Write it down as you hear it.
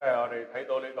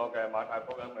個嘅馬太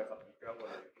福音嘅12章嗰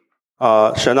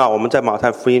裏邊。神啊，我們在馬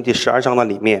太福音第12章的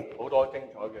裡面，好多精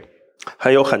彩嘅嘢，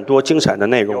還有很多精彩的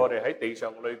內容。我哋喺地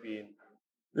上裏邊，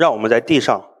讓我們在地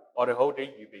上，我哋好好地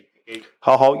預備自己，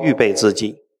好好預備自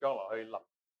己，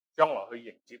將來去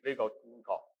迎接呢個天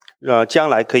國。將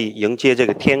來可以迎接這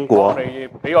個天國，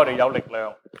俾我哋有力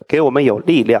量，給我們有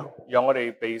力量，讓我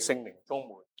哋被聖靈充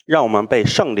滿，讓我們被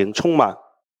聖靈充滿，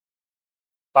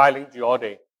帶領住我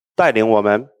哋，帶領我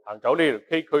們行走呢條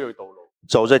崎嶇嘅道路，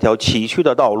走這條崎嶇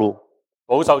的道路，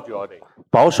保守住我哋，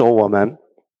保守我們，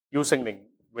要聖靈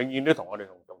永遠都同我哋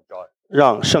同在，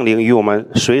讓聖靈與我們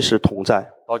隨時同在。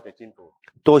多謝天父，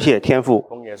多謝天父，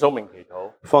奉耶穌名祈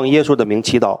禱，奉耶穌的名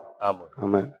祈禱，阿門，阿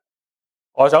門。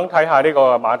我想睇下呢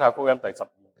個馬太福音第12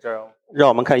章，讓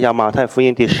我們看一下馬太福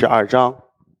音第12章，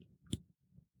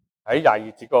喺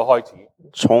22節嗰個開始，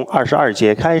從22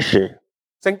節開始。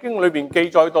聖經裏邊記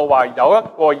載到話有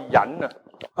一個人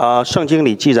啊，聖經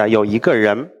裏記載有一個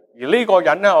人，而呢個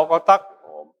人咧，我覺得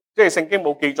即係聖經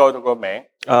冇記載到個名，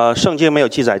聖經沒有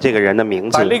記載這個人的名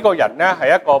字。但係呢個人咧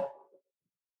係一個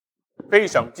非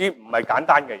常之唔係簡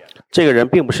單嘅人。這個人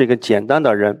並不是一個簡單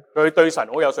的人，佢對神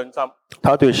好有信心，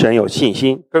他對神有信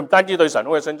心。佢唔單止對神好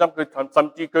有信心，佢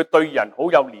甚至佢對人好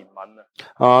有憐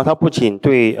憫啊。他不僅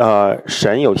對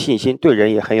神有信心，對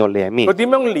人也很有憐憫。佢點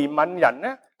樣憐憫人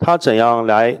呢？他怎樣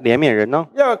來憐憫人呢？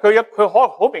因為佢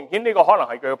好明顯呢個可能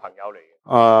係佢嘅朋友嚟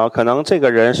嘅。可能這個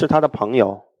人是他的朋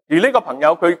友。而呢個朋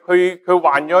友佢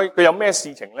患咗，佢有咩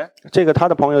事情呢？這個他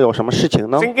的朋友有什麼事情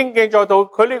呢？聖經記載到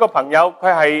佢呢個朋友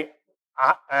佢係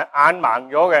眼盲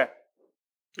咗嘅。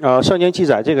聖經記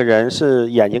載這個人是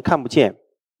眼睛看不見，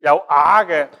又啞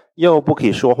嘅，又不可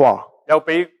以說話，又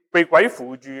被鬼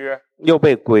附住嘅，又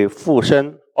被鬼附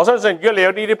身。我相信如果你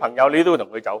有呢啲朋友，你都會同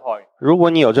佢走開。如果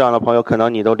你有這樣的朋友，可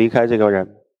能你都離開這個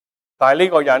人。但係呢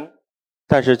個人，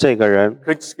但是這個人，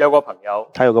佢有個朋友，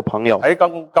他有個朋友喺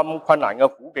咁困難嘅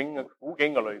苦境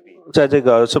嘅裏邊，在這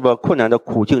個這麼困難的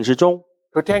苦境之中，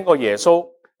佢聽過耶穌，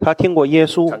他聽過耶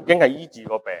穌曾經係醫治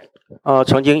過病，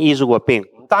曾經醫治過病，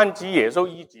唔單止耶穌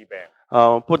醫治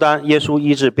病，不單耶穌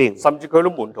醫治病，甚至佢啲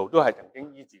門徒都係曾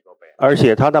經醫治過病，而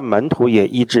且他的門徒也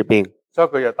醫治病，所以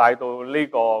佢就帶到呢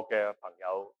個嘅朋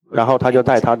友，然後他就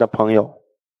帶他的朋友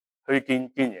去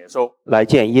見耶穌，來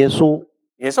見耶穌。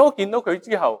耶穌見到佢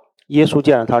之後，耶穌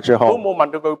見了他之後，都冇問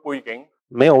到佢背景，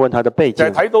沒有問他的背景，就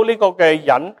係睇到呢個嘅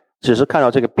人，只是看到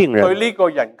這個病人對呢個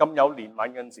人咁有憐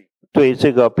憫嘅事，對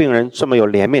這個病人這麼有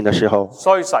憐憫的時候，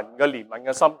所以神嘅憐憫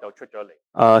嘅心就出咗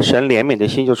嚟，神憐憫的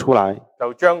心就出來，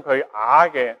就將佢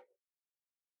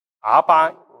啞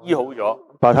巴醫好咗，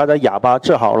把他的啞巴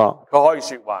治好了，佢可以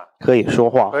說話，可以說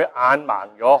話，佢眼盲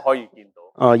咗可以見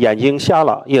到，眼睛瞎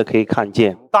了也可以看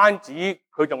見，唔單止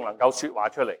佢仲能夠說話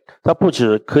出嚟，他不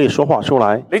止可以說話出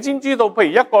來。你知唔知道？譬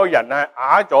如一個人係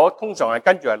啞咗，通常係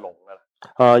跟住係聾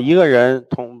噶啦。一個人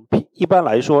一般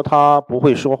來說，他不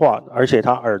會說話，而且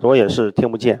他耳朵也是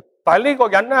聽不見。但係呢個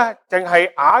人咧，淨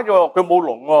係啞咗，佢冇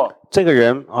聾喎。這個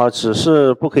人只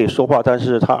是不可以說話，但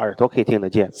是他耳朵可以聽得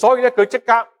見。所以咧，佢即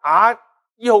刻啞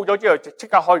醫好咗之後，即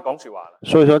刻可以講說話啦。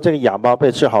所以說，這個啞巴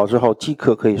被治好之後，即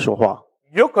刻可以說話。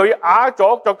如果佢啞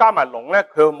咗，再加埋聾咧，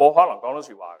佢冇可能講到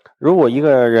說話。如果一個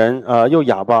人又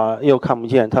啞巴又看不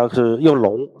見，他是又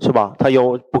聾，是吧？他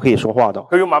又不可以說話的。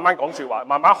佢要慢慢講說話，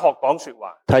慢慢學講說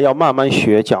話。他要慢慢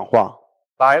學講話。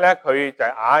但係咧，佢就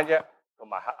係啞啫，同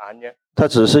埋黑眼啫。他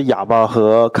只是啞巴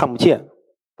和看不見，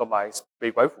同埋被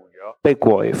鬼附咗。被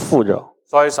鬼附着。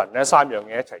所以神咧3樣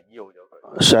嘢一齊醫好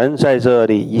咗佢。神在這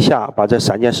裏一下把這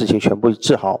3件事情全部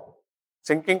治好。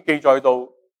聖經記載到，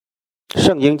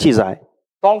聖經記載，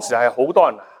當時係好多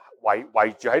人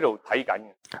圍住喺度睇緊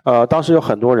嘅。當時有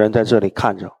很多人在這裏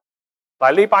看着。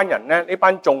但係呢班人咧，呢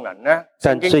班眾人咧，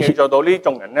聖經記載到呢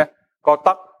眾人咧，覺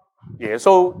得耶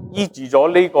穌醫治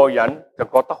咗呢個人，就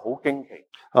覺得好驚奇。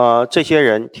這些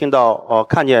人聽到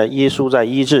看見耶穌在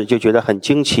醫治，就覺得很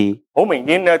驚奇。好明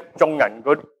顯咧，眾人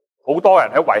好多人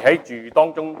喺圍喺住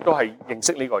當中都係認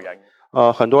識呢個人。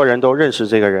很多人都認識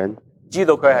這個人，知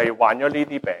道佢係患咗呢啲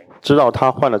病，知道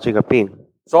他患了這個病。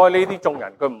所以呢啲眾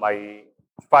人佢唔係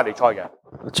法利賽人，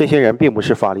這些人並不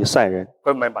是法利賽人，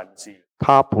佢唔係文士，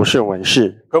他不是文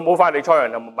士，佢冇法利賽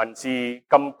人同文士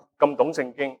咁懂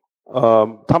聖經。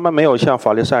他們沒有像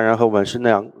法利賽人和文士那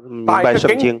樣明白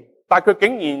聖經。但佢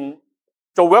竟然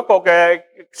做一個嘅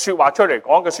說話出嚟，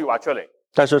講一個說話出嚟。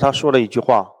但是他說了一句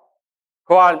話，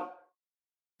佢話：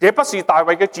這不是大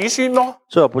衛嘅子孫嗎？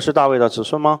這不是大衛的子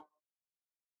孫嗎？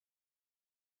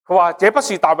佢話：這不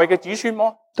是大衛嘅子孫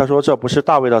嗎？他說：這不是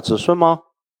大衛的子孫嗎？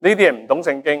呢啲人唔懂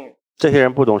聖經，這些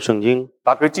人不懂聖經，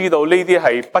但佢知道呢啲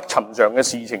係不尋常嘅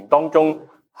事情當中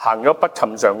行咗不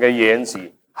尋常嘅嘢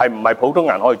時，係唔係普通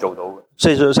人可以做到嘅。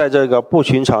这是在这个不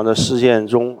尋常的事件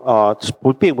中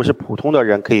並不是普通的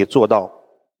人可以做到，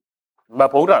唔係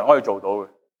普通人可以做到嘅。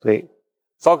對，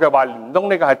所以佢話唔通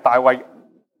呢個係大衛，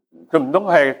佢唔通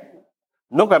佢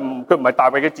唔係大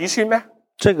衛嘅子孫咩？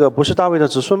這個不是大衛的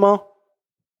子孫嗎？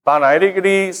但係呢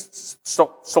啲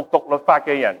熟讀律法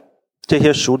嘅人，這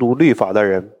些熟讀律法的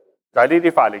人，就係呢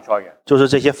啲法利賽人，就是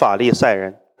這些法利賽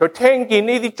人。佢聽見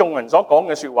呢啲眾人所講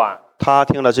嘅說話，他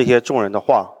聽了這些眾人的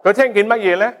話，佢聽見乜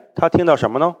嘢咧？他聽到什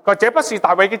麼呢？佢話這不是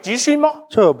大衛嘅子孫麼？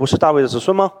這不是大衛的子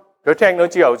孫嗎？佢聽到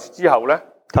之後咧，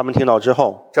他們聽到之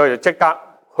後，就即刻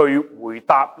去回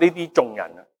答呢啲眾人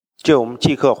啊。就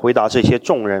即刻回答這些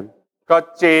眾人。佢話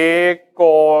這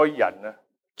個人啊，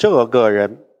這個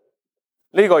人，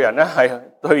呢個人咧係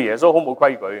對耶穌好冇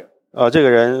規矩嘅。這個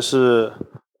人是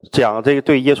講這個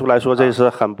對耶穌來說，這是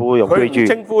很不有規矩。佢唔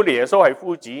稱呼耶穌係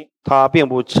夫子，他並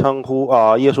不稱呼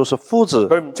耶穌是夫子。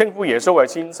佢唔稱呼耶穌係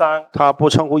先生，他不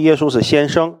稱呼耶穌是先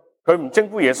生。佢唔稱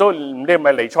呼耶穌，你唔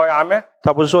係彌賽亞咩？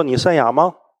他不是說彌賽亞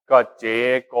嗎？佢話這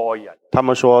個人，他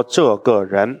們說這個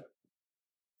人。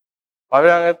或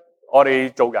者我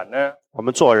哋做人咧，我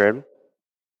們做人，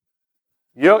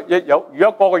如果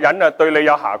嗰個人啊對你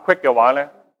有瑕隙嘅話咧，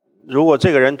如果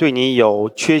這個人對你有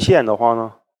缺陷的話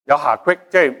呢？有瑕隙，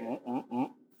即係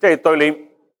即係對你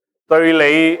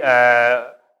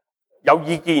有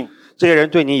意見。這個人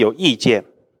對你有意見，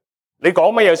你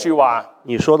講乜嘢說話，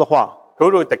你說的話，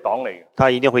佢都會敵擋你嘅。他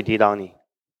一定會抵擋你。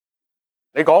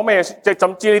你講咩，即係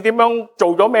甚至你點樣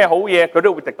做咗咩好嘢，佢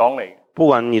都會敵擋你。不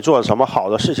管你做了什麼好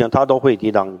的事情，他都會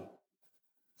抵擋你。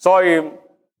所以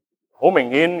好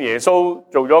明顯，耶穌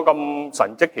做咗咁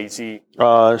神蹟奇事。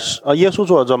耶穌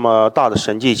做了這麼大的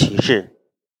神蹟奇事，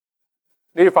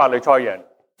呢啲法利賽人，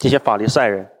這些法利賽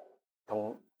人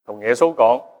同耶穌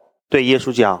講，對耶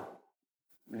穌講，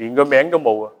連個名都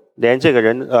冇啊，連這個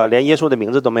人連耶穌的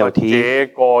名字都沒有提。這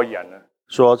個人啊，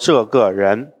說這個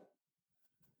人，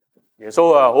耶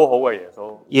穌啊，好好嘅耶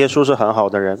穌。耶穌是很好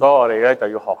的人，所以我哋咧就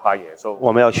要學下耶穌。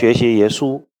我們要學習耶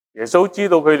穌。耶穌知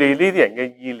道佢哋呢啲人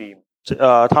嘅意念，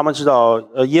他們知道，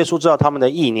耶穌知道他們的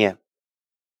意念，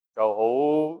就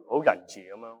好仁慈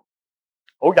咁樣，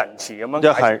好仁慈咁樣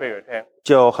解釋俾佢聽，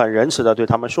就很仁慈的對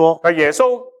他們說。但耶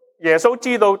穌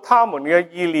知道他們嘅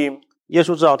意念，耶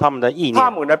穌知道他們的意念。他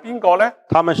們係邊個咧？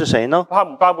他們是誰呢？他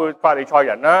們包括法利賽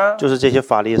人啦，就是這些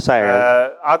法利賽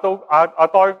人。阿呆，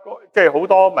即係好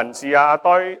多文士啊，阿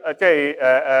呆，即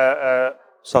係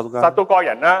撒都該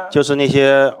人啦，就是那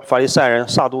些法利賽人、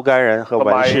撒都該人和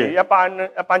文士，一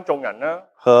班眾人啦，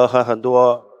和很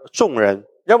多眾人。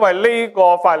因為呢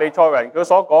個法利賽人佢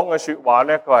所講嘅說話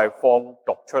咧，佢係放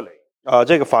毒出嚟。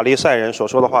這個法利賽人所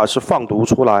說的話是放毒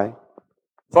出來，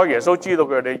所以耶穌知道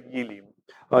佢哋意念。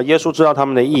耶穌知道他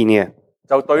們的意念，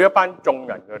就對一班眾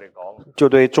人佢哋講，就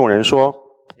對眾人說。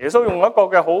耶穌用一個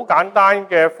嘅好簡單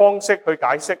嘅方式去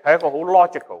解釋，係一個好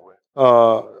logical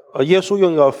嘅。耶穌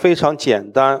用一個非常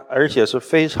簡單，而且是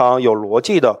非常有邏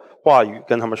輯的話語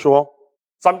跟他們說，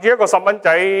甚至一個細蚊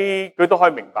仔佢都可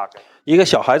以明白嘅。一個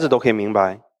小孩子都可以明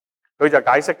白。佢就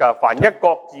解釋㗎，凡一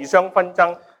國自相紛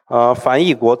爭，凡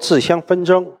一國自相紛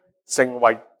爭，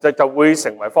就會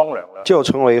成為荒涼啦，就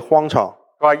成為荒場。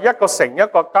佢話一個城一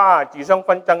個家自相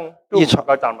紛爭，都唔能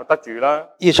夠站立得住啦。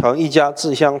一城一家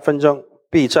自相紛爭，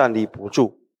必站立不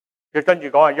住。佢跟住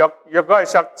講話，若果係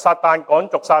撒旦趕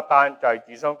逐撒旦，就係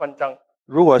自相紛爭。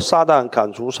如果撒旦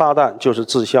趕逐撒旦，就是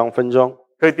自相紛爭。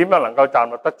佢點樣能夠站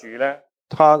立得住咧？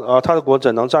他的國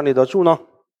怎能站立得住呢？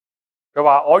佢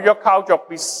話：我若靠着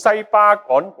別西巴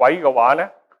趕鬼嘅話咧，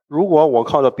如果我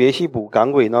靠着別西卜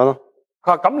趕鬼呢？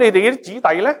佢話：咁你哋啲子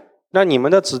弟咧？那你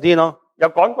們的子弟呢？又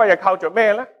趕鬼又靠着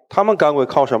咩咧？他們趕鬼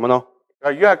靠什麼呢？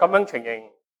如果係咁樣情形，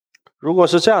如果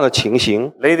是這樣的情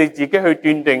形，你哋自己去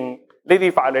斷定呢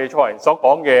啲法利賽人所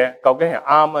講嘅究竟係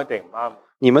啱啊定唔啱？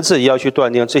你們自己要去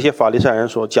斷定這些法利賽人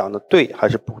所講的對還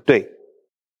是不對。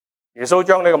耶穌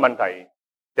將呢個問題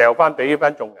掉翻俾呢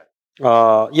班眾人。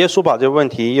耶穌把這個問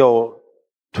題又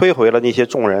推回了那些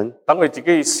眾人，等佢自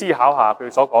己思考下佢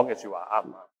所講嘅說話啱唔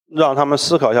啱？讓他們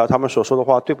思考一下他們所說的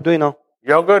話對不對呢？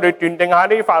讓佢哋斷定下呢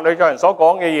啲法利賽人所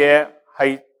講嘅嘢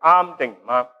係啱定唔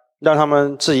啱？讓他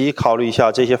們自己考慮一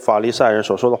下這些法利賽人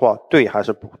所說的話對還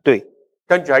是不對。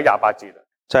跟住喺28節啦，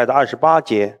在28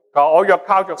節，我若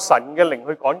靠着神嘅靈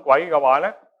去趕鬼嘅話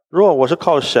咧，如果我是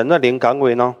靠神的靈趕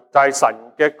鬼呢？就係神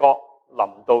嘅國臨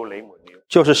到你們了，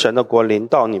就是神的國臨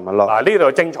到你們了。嗱，呢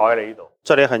度精彩，你呢度，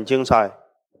這裡很精彩。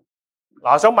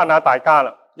嗱，想問下大家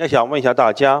啦，想問一下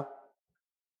大家，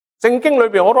聖經裏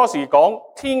邊好多時講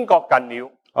天國近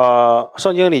了，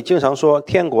聖經裡經常說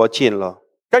天國近了，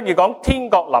跟住講天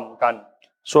國臨近，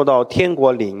說到天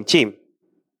國臨近，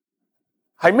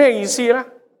係咩意思咧？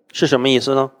是什麼意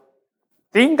思呢？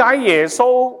點解耶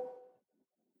穌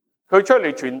佢出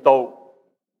嚟傳道？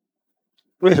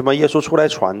為什麼耶穌出來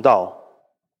傳道？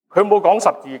佢冇講十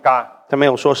字架，他沒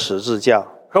有說十字架，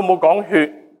佢冇講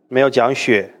血，沒有講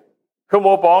血，佢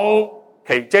冇講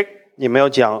奇蹟，也沒有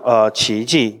講奇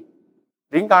蹟。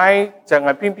點解淨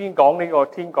係偏偏講呢個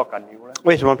天國近了呢？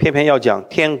為什麼偏偏要講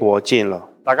天國近了？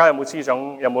大家有冇思想，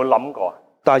有冇諗過？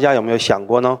大家有沒有想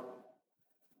過呢？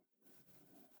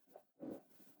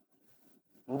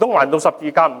唔通難道十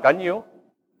字架唔緊要？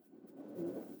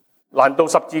難道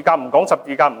十字架唔講十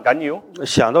字架唔緊要？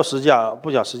想到十字架不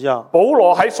講十字架。保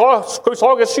羅喺佢所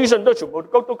有嘅書信都全部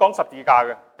都講十字架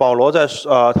嘅。保羅在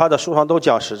他的書上都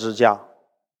講十字架。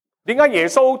點解耶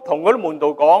穌同嗰啲門徒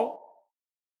講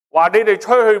話？你哋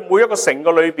出去每一個城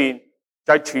嘅裏邊，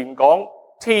就係傳講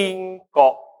天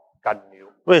國近了。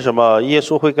為什麼耶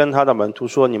穌會跟他的門徒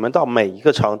說，你們到每一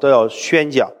個城都要宣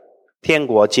講天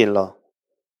國近了？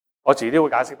我遲啲會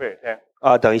解釋俾你聽。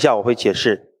等一下我會解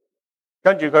釋。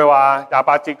跟住佢話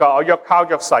28節講，我若靠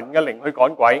着神嘅靈去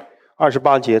趕鬼。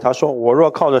28節他說，我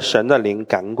若靠着神的靈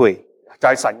趕鬼，就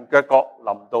係神嘅國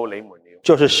臨到你們了。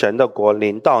就是神的國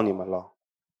臨到你們了。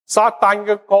撒旦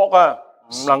嘅國啊，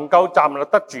唔能夠站立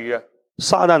得住啊！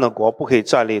撒旦的國不可以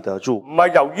站立得住。唔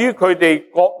係由於佢哋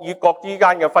國與國之間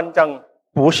嘅紛爭，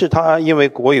不是他因為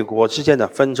國與國之間的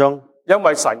紛爭，因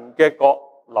為神嘅國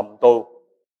臨到，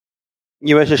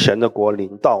因為是神的國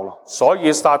臨到了，所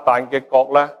以撒旦嘅國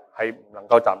咧係唔能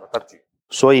夠站立得住。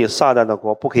所以撒旦的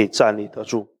國不可以站立得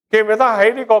住。記唔記得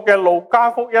喺呢個嘅路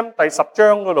加福音第10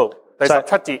章嗰度第17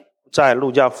節？在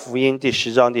路加福音第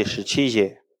10章第17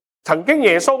節，曾經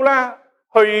耶穌咧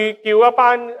去叫一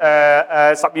班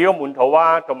12個門徒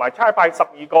啊，同埋差派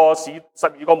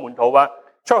12個門徒啊，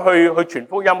出去傳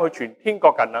福音，去傳天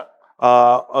國近啦。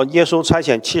耶穌差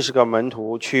遣70個門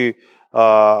徒去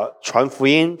傳福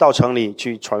音，到城裏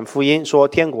去傳福音，說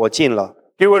天國近了，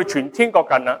叫佢哋傳天國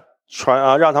近啦，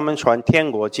讓他們傳天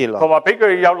國近了，同埋俾佢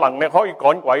哋有能力可以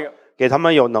趕鬼嘅，給他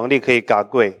們有能力可以趕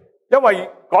鬼。因為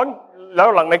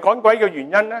有能力趕鬼嘅原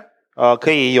因咧，可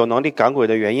以有能力趕鬼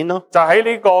的原因呢？就喺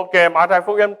呢個嘅馬太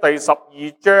福音第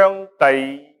12章第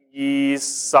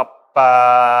29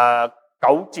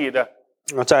節啊。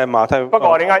在馬太，不過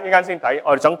我哋一陣先睇，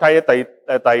我哋想睇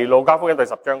第路加福音第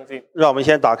10章先。讓我們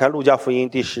先打開路加福音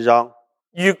第10章。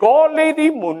如果呢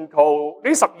啲門徒，呢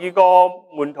12個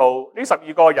門徒，呢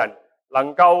12個人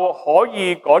能夠可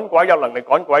以趕鬼，有能力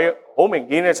趕鬼，好明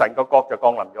顯咧，神個國就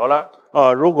降臨咗啦。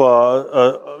如果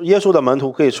耶穌的門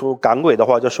徒可以出趕鬼的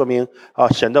話，就說明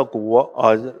神的國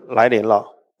來臨了。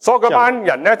所以嗰班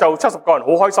人咧就70個人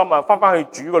好開心啊，翻去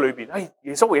主嘅裏邊，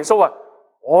耶穌啊，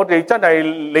我哋真係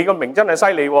你個名真係犀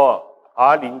利喎，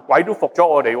連鬼都服咗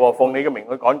我哋喎，奉你嘅名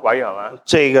去趕鬼係嘛？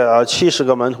這個70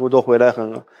個門徒都回來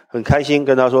很開心，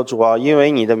跟他說，主啊，因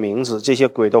為你的名字，這些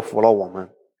鬼都服了我們。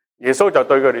耶穌就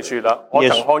對佢哋說啦，我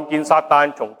曾看見撒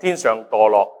旦從天上墮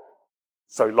落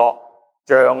垂落，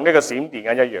像呢個閃電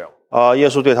嘅一樣。耶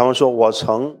穌對他們說，我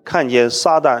曾看見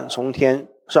撒旦從天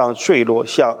上墜落，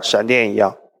像閃電一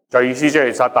樣。就意思即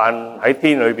係撒旦喺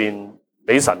天裏邊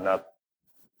俾神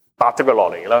打咗佢落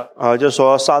嚟啦。就是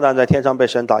說撒旦在天上被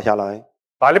神打下來。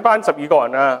但係呢班12個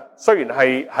人啊，雖然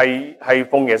係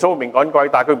奉耶穌嘅名趕鬼，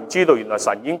但係佢唔知道原來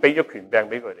神已經俾咗權柄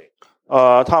俾佢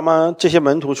哋。他們這些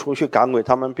門徒出去趕鬼，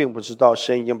他們並不知道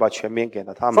神已經把權柄給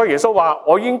了他們。所以耶穌話：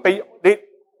我已經俾你，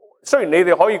雖然你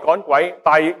哋可以趕鬼，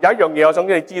但係有一樣嘢我想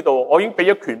俾你知道，我已經俾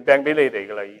咗權柄俾你哋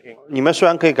噶啦，已經。你們雖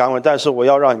然可以趕鬼，但是我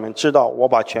要讓你們知道，我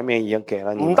把權柄已經給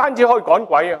了你們。唔單止可以趕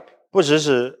鬼啊，不只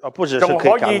是可以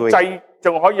趕鬼，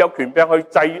仲可以有權柄去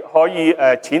可以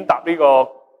踐踏呢個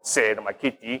蛇同埋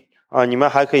蠍子。你們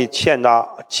還可以踐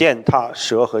踏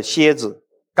蛇和蠍子。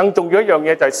更重要一樣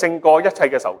嘢就係勝過一切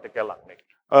嘅仇敵嘅能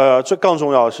力。最更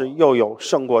重要的是又有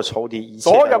勝過仇敵一切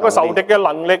的能力。所有嘅仇敵嘅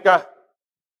能力啊，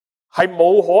係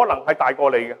冇可能係大過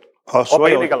你嘅。我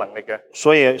俾你嘅能力嘅。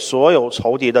所以所有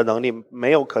仇敵嘅能力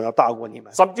沒有可能大過你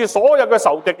們。甚至所有嘅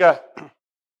仇敵嘅，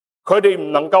佢哋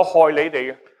唔能夠害你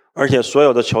哋嘅。而且所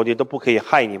有的仇敵都不可以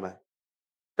害你們。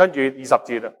跟住20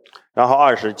節啦。然後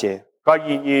20節。佢話：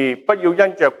然而不要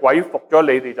因着鬼服咗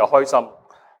你哋就開心。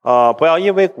不要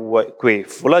因為鬼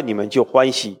服了你們就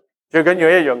歡喜。最緊要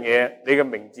一樣嘢，你嘅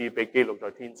名字被記錄在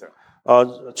天上。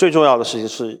最重要的事情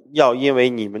是要因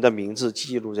為你們的名字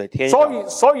記錄在天上。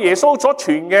所以耶穌所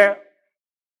傳嘅，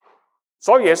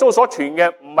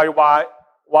唔係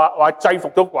話制服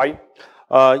咗鬼。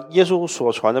耶穌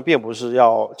所傳的並不是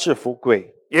要制服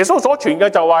鬼。耶穌所傳嘅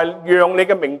就話讓你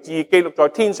嘅名字記錄在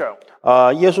天上。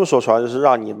耶穌所傳的是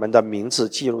讓你們的名字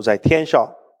記錄在天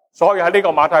上。所以喺呢個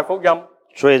馬太福音。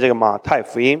所以這個馬太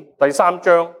福音第3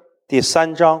章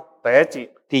第1節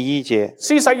第一節，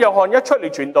施洗約翰一出嚟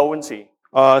傳道嗰時，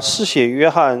施洗約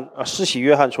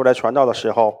翰出來傳道的時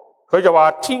候，佢就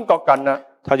話天國近啦，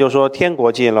他就說天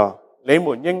國近了，你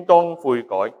們應當悔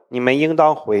改。你們應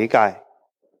當悔改。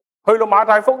去到馬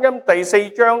太福音第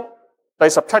4章第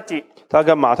17節，他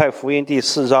跟馬太福音第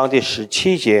4章第17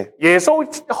節，耶穌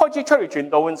開始出嚟傳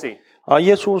道嗰時，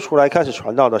耶穌出來開始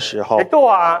傳道的時候，亦都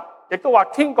話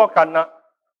天國近啦，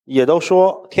也都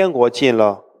說天國近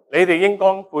了，你哋應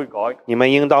當悔改。你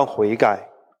們應當悔改。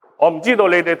我唔知道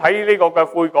你哋睇呢個嘅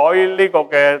悔改呢個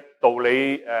嘅道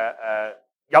理，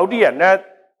有啲人咧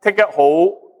聽得好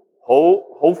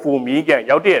負面嘅，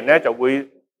有啲人咧就會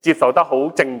接受得好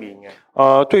正面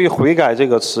嘅。對於悔改這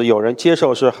個詞，有人接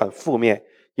受是很負面，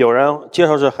有人接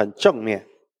受是很正面。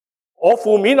我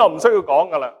負面我唔需要講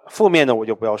噶啦，負面的我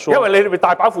就不要說，因為你哋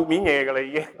大把負面嘢噶啦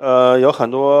已經。有很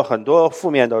多負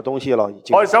面的東西了已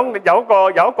經。我哋想有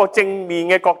一個正面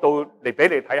嘅角度嚟俾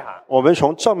你睇下。我們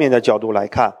從正面的角度來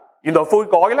看，原來悔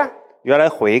改咧，原來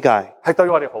悔改係對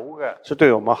我哋好嘅。是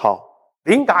對我們好。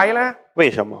點解咧？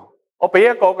為什麼？我俾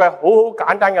一個嘅好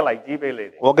簡單嘅例子俾你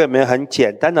哋。我給你們很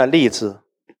簡單的例子。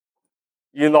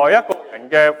原來一個人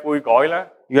嘅悔改咧，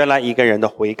原來一個人的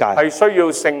悔改係需要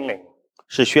聖靈，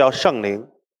是需要聖靈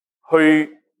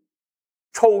去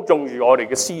操縱住我哋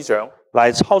嘅思想，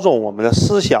來操縱我們的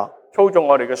思想，操縱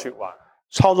我哋嘅說話，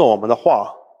操縱我們的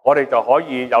話，我哋就可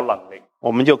以有能力，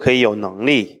我們就可以有能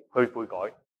力去悔改。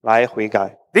來悔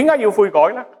改。點解要悔改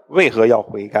呢？為何要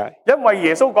悔改？因為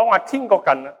耶穌講話天國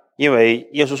近啦，因為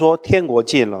耶穌說天國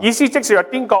近了，意思即是話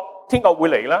天國會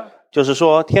嚟啦。就是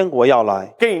說天國要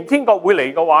來。既然天國會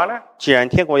嚟嘅話呢，既然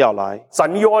天國要來，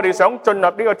神要我哋想進入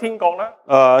呢個天國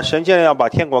啦。神既然要把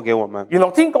天國給我們，原來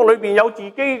天國裏邊有自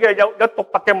己嘅有獨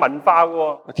特嘅文化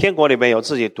嘅。天國裏面有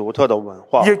自己獨特的文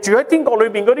化。而住喺天國裏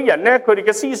邊嗰啲人呢，佢哋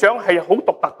嘅思想係好獨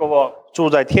特嘅。住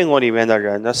在天國裏面的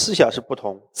人的思想是不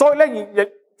同。所以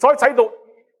咧，所以使到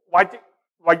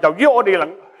由於我哋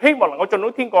希望能夠進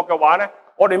到天國嘅話呢，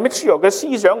我哋 make sure 嘅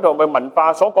思想同埋文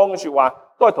化所講嘅說話，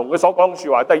都係同佢所講嘅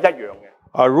說話都係一樣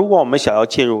嘅。如果我們想要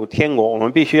進入天國，我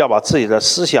們必須要把自己的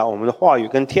思想、我們的話語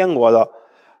跟天國的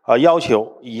要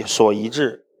求所一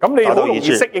致。咁你好容易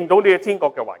適應到呢個天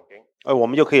國嘅環境。我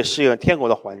們就可以適應天國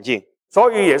的環境。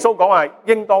所以耶穌講話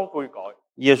應當悔改。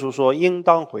耶穌說應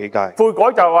當悔改。悔改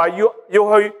就係話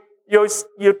要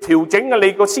調整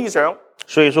你個思想。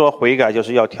所以說悔改就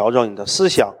是要調整你的思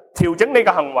想，調整你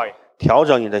嘅行為，調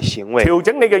整你的行為，調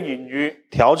整你嘅言語，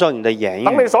調整你的言語。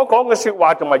等你所講嘅說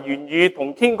話同埋言語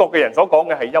同天國嘅人所講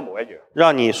嘅係一模一樣。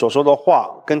讓你所說的話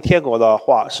跟天國的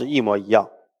話是一模一樣。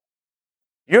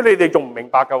如果你哋仲唔明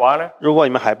白嘅話呢？如果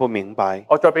你們還不明白，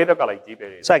我再俾多個例子俾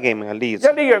你。再給你們個例子。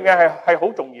因為呢樣嘢係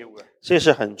好重要嘅。這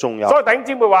是很重要。所以弟兄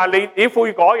姊妹話你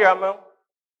悔改嘅咁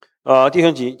樣。弟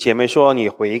兄姐妹說你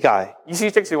悔改，意思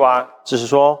即是話，只是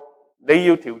說你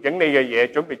要調整你嘅嘢，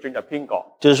準備進入天國。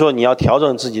就是說你要調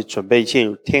整自己，準備進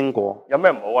入天國。有咩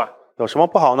唔好啊？有什麼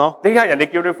不好呢？點解人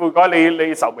哋叫你悔改，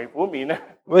你愁眉苦面呢？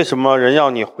為什麼人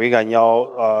要你悔改，你要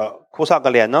哭喪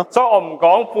個臉呢？所以我唔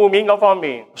講負面嗰方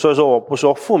面。所以說我不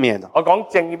說負面的，我講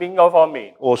正面嗰方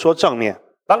面。我說正面。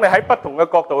等你喺不同嘅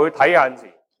角度去睇下陣時，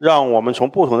讓我們從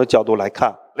不同的角度來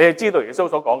看，你就知道耶穌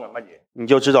所講嘅乜嘢。你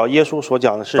就知道耶穌所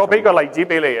講的是什麼。再俾個例子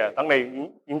俾你啊，等你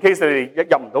in case 你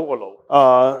哋入唔到個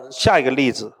腦。下一個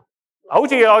例子，好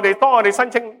似當我哋申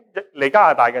請嚟加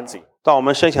拿大嗰陣時，當我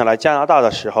們申請來加拿大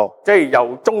的時候，即係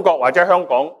由中國或者香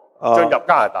港進入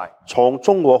加拿大，從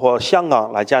中國或香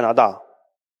港來加拿大，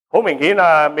好明顯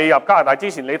啊！未入加拿大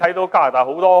之前，你睇到加拿大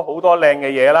好多靚嘅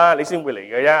嘢啦，你先會嚟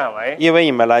嘅啫，係咪？因為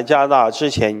你們來加拿大之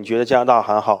前，你覺得加拿大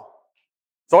很好，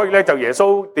所以咧就耶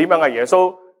穌點樣啊？耶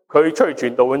穌佢出去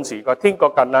傳道嗰陣時，個天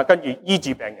國近啦，跟住醫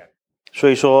治病人。所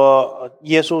以說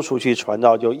耶穌出去傳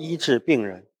道就醫治病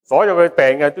人，所有嘅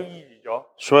病嘅都醫治咗，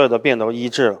所有的病都醫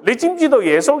治了。你知唔知道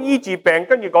耶穌醫治病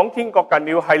跟住講天國近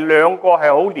了係兩個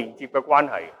係好連接嘅關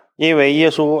係？因為耶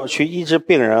穌去醫治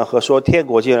病人和說天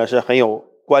國近了是很有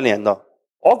關聯的。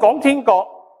我講天國，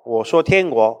我說天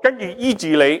國，跟住醫治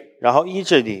你，然後醫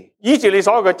治你，醫治你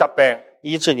所有嘅疾病，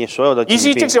醫治你所有的疾病。意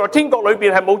思即是話天國裏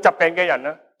邊係冇疾病嘅人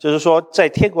啊，就是說在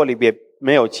天國裏邊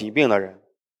沒有疾病的人。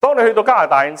當你去到加拿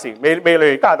大嗰陣時，未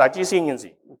嚟加拿大之前嗰陣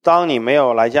時，當你沒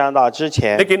有來加拿大之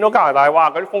前，你見到加拿大哇，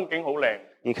嗰啲風景好靚，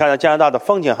你看到加拿大的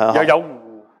風景很好，又有湖，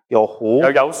有湖，又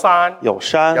有山，有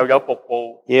山，又有瀑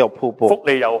布，也有瀑布，福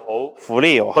利又好，福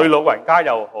利又好，對老人家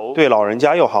又好，對老人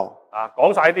家又好。啊，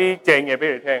講晒啲正嘢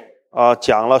俾你聽。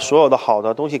講了所有的好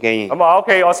的東西給你。咁啊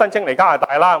 ，OK， 我申請嚟加拿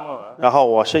大啦咁啊。然後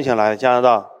我申請來加拿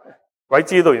大。鬼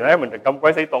知道原來edmonton咁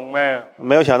鬼死凍咩？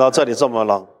沒有想到這裡這麼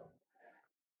冷。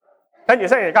跟住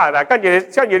申請加拿大，跟住你入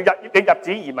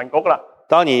紙移民局啦。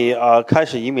當你開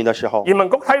始移民的時候，移民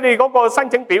局睇你嗰個申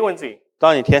請表嗰陣時，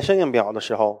當你填申請表的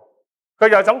時候，佢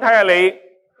就想睇下你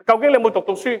究竟你有冇讀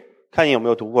書，看你有沒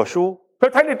有讀過書，佢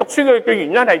睇你讀書嘅原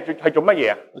因係做乜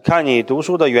嘢啊？看你讀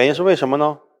書的原因是為什麼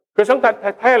呢？佢想睇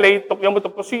下你有冇讀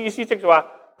過書，意思即係話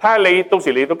睇下你到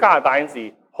時嚟到加拿大嗰陣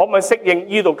時，可唔可以適應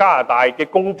呢度加拿大嘅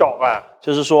工作啊？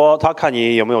就是說，他看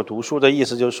你有沒有讀書的意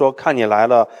思，就是說，看你來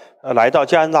到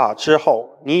加拿大之後，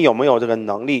你有沒有這個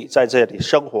能力在這裡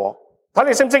生活？睇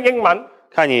你識唔識英文？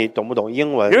看你懂不懂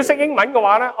英文？如果識英文嘅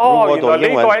話咧，原來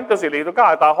呢個人到時嚟到加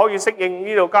拿大可以適應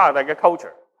呢度加拿大嘅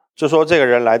culture。就說這個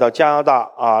人來到加拿大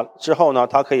之後呢，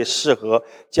他可以適合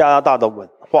加拿大的文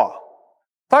化。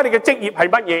睇你嘅職業係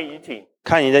乜嘢以前？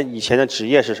看你的以前的職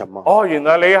業是什麼？原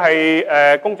來你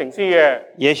係工程師嘅。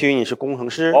也許你是工程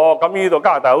師。咁呢度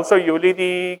加拿大好需要呢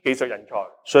啲技術人才。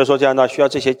所以說加拿大需要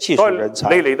這些技術人才。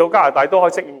所以你嚟到加拿大都可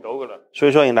以適應到噶啦。所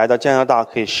以說你來到加拿大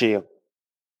可以適應。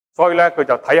所以咧，佢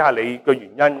就睇下你嘅原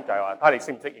因，就係話睇你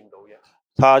適唔適應到嘅。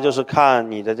他就是看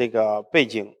你的這個背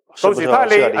景是不是合適。到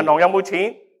時睇下你銀行有冇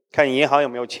錢。看你銀行有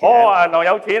沒有錢。銀行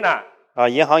有錢啊。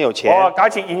銀行有錢。假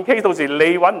設in case到時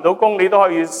你揾唔到工，你都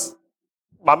可以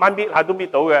慢慢搣下都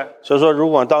搣到嘅。所以說，如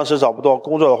果當時找不到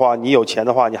工作的話，你有錢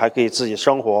的話，你還可以自己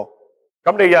生活。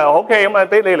咁你又 OK 咁啊，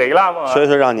俾你嚟啦嘛。所以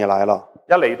說讓你來了。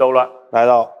一嚟到啦。來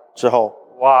到之後，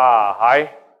哇，係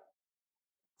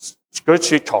嗰啲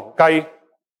雪藏雞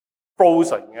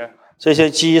frozen 嘅。這些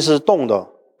雞是凍的。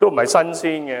都唔係新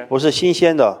鮮嘅。不是新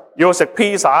鮮的。要食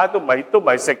披薩都唔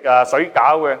係食水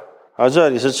餃嘅。這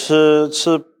裡是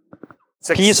吃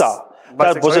披薩，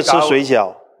但不是吃水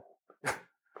餃。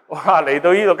哇！嚟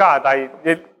到呢度加拿大，你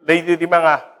要點樣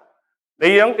啊？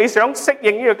你想適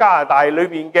應呢個加拿大裏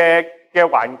邊嘅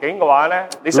環境嘅話咧，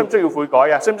你需唔需要悔改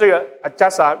啊？需唔需要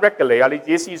adjust 啊 regulate 啊？你自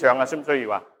己思想啊，需唔需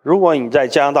要啊？如果你在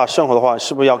加拿大生活的話，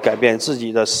是不是要改變自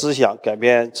己的思想，改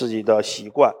變自己的習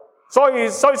慣？所以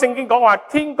聖經講話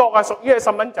天國啊屬於係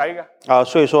細蚊仔嘅。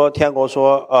所以說天國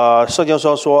說，聖經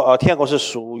說天國是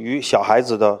屬於小孩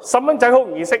子的。細蚊仔好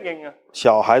容易適應啊。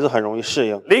小孩子很容易適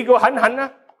應。你叫肯啊？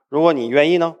如果你願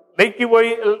意呢？你叫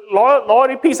佢攞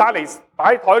啲披薩嚟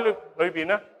擺喺台裏邊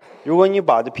咧？如果你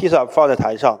把啲披薩放在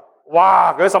台上，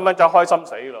哇！嗰啲細蚊仔開心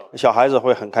死咯。小孩子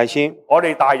會很開心。我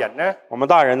哋大人呢？我們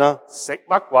大人呢？食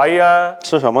乜鬼啊？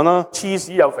吃什麼呢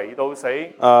？cheese又肥到死。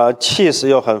cheese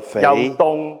又很肥。又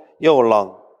凍又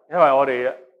冷。因為我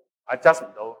哋 adjust 唔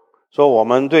到。所以我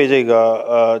們對這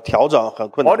個調整很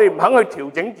困難。我哋唔肯去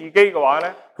調整自己嘅話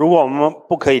咧？如果我們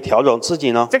不可以調整自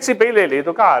己呢？即使俾你嚟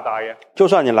到加拿大嘅，就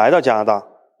算你來到加拿大，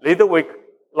你都會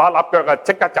揦腳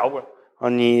即刻走嘅。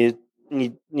你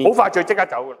好快就即刻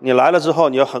走嘅。你來了之後，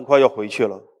你就很快就回去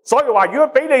了。所以話，如果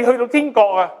俾你去到天國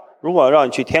啊，如果讓你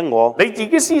去天國，你自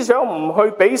己思想唔去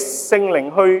俾聖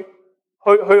靈去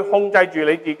控制住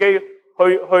你自己，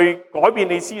去改變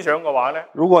你思想嘅話咧？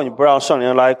如果你不讓聖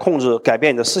靈來控制改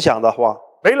變你的思想的話，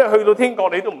俾你去到天國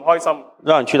你都唔開心。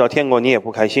讓你去到天國你也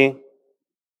不開心。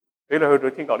俾你去到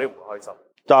天國你唔開心。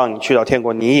讓你去到天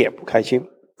國你也不開心。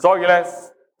所以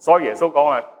耶穌講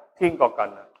啊，天國近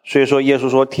啦。所以說耶穌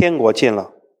說天國近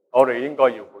了，我哋應該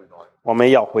要悔改。我們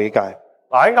要悔改。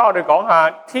嗱，依家我哋講下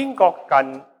天國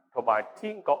近同埋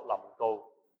天國臨到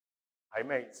係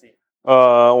咩意思？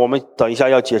我們等一下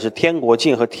要解釋天國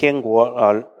近和天國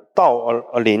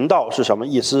臨到是什麼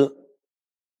意思。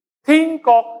天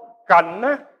國近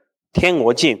呢？天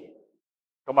國近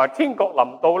同埋天國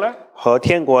臨到呢？和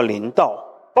天國臨到。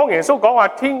當耶穌講話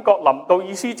天國臨到，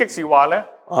意思即是話呢？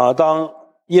當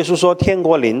耶穌說天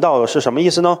國臨到是什麼意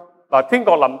思呢？嗱，天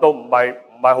國臨到唔係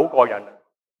好過癮。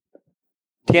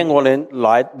天國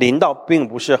臨到並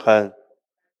不是很，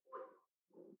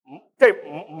即係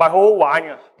唔係好好玩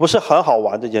嘅。不是很好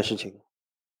玩這件事情。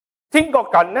天國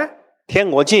近呢？天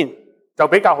國近就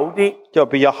比較好啲，就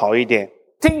比較好一點。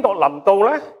天國臨到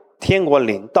呢？天國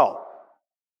臨到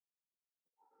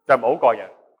就唔係好過癮，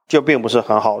就並不是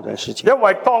很好的事情。因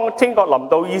為當天國臨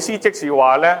到，意思即是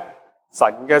話咧，神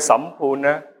嘅審判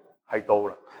咧係到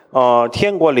啦。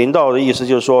天國臨到的意思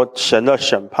就是說，神的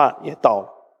審判也到了。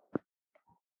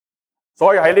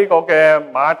所以喺呢個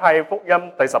嘅馬太福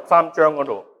音第13章嗰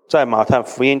度，在馬太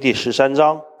福音第13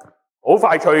章，好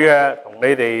快脆嘅，同你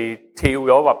哋跳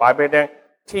咗話擺俾你聽。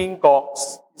天國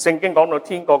聖經講到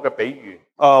天國嘅比喻。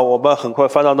我們很快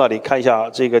翻到那裡看一下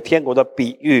這個天國的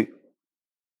比喻。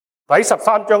第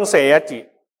13章41節。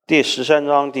第13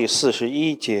章第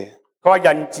41節。佢話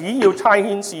人子要差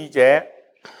遣使者。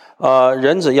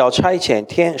人子要差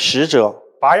遣使者，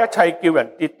把一切叫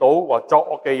人跌倒和作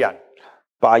惡嘅人，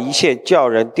把一切叫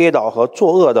人跌倒和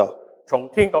作惡的，從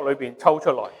天國裏邊抽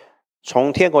出來，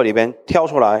從天國裡邊挑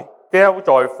出來，丟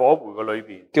在火湖嘅裏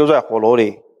邊，丟在火爐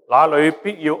裡。那裏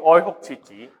必要哀哭切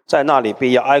齒。在那里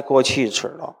必要哀哭切齒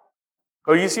了。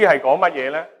佢意思係講乜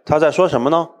嘢呢？他在說什麼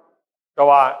呢？就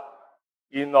話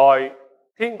原來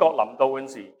天國臨到嗰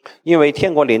時，因為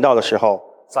天國臨到的時候，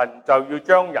神就要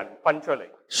將人分出嚟，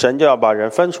神就要把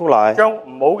人分出來，將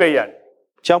唔好嘅人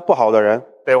將不好的人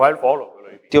掉喺火爐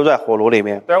裏邊，丟在火爐裡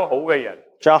面，將好嘅人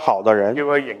將好的人叫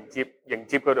佢迎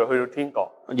接佢哋去到天國。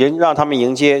讓他們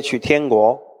迎接去天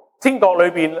國。天國裏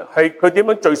邊係佢點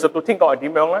樣敘述到天國係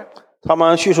點樣呢？他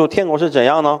們敘述天國是怎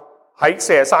樣呢？喺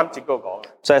43節嗰度講，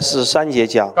在43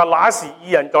節講，那時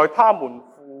義人在他們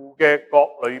父嘅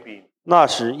國裏邊，那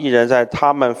時義人在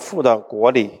他們父的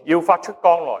國裡要發出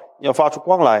光來，要發出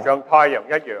光來，像太陽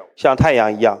一樣，像太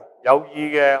陽一樣，有耳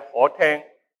嘅可聽，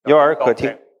有耳可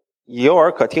聽，有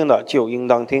耳可聽的就應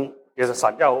當聽。其實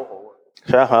神真係好好啊！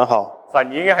神很好，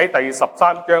神已經喺第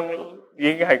13章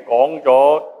已經係講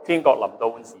咗天國臨到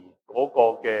嗰時嗰個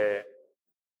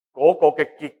嘅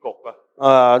結局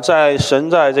啊！神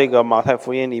在這個馬太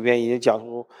福音裡邊已經講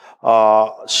出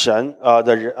神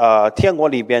天國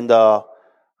裡邊的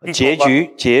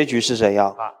結局是怎樣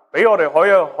啊？俾我哋可以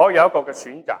有一個嘅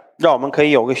選擇，讓我們可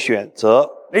以有個選擇。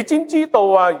你知唔知道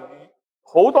啊？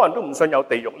好多人都唔信有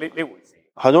地獄呢回事。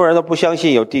很多人都不相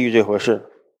信有地獄這回事。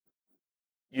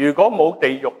如果冇地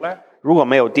獄呢？如果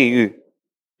沒有地獄，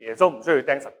耶穌唔需要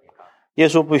釘十字架。耶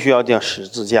穌不需要釘十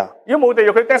字架。如果冇地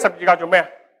獄，佢釘十字架做咩？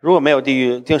如果沒有地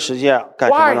獄，釘十字架幹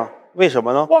什麼呢？為什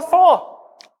麼呢？ What for？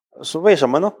 是為什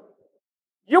麼呢？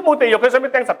如果冇地獄，佢使唔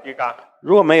使釘十字架？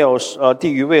如果沒有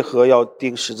地獄，為何要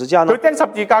釘十字架呢？佢釘十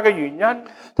字架嘅原因，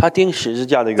他釘十字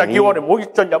架的原因，就叫我哋唔好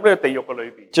進入呢個地獄嘅裏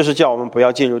邊，就是叫我們不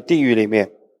要進入地獄裡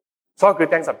面。所以佢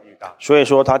釘十字架。所以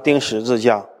說他釘十字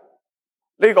架。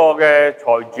呢個嘅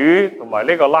財主同埋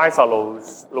呢個拉撒路，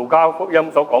路加福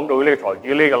音所講到呢個財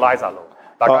主呢個拉撒路，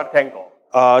大家聽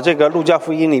過。這個路加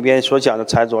福音裡邊所講的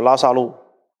財主拉撒路。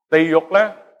地獄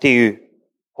咧？地獄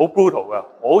好 brutal 嘅，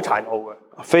好殘酷嘅。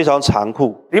非常殘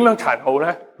酷。點樣殘酷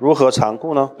呢？如何殘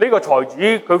酷呢？呢個財主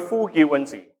佢呼叫嗰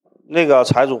時，那個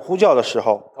財主呼叫的時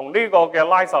候，同呢個嘅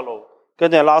拉撒路，跟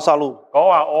那拉撒路講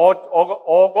話，我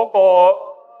嗰個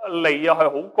脷啊係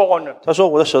好乾啊。他說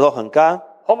我的舌頭很乾，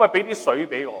可唔可以俾啲水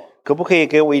俾我？可不可以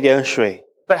給我一點水？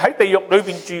但喺地獄裏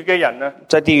邊住嘅人呢，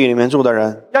在地獄裡面住的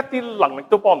人，一啲能力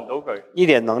都幫唔到佢，一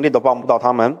點能力都幫不到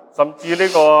他們，甚至呢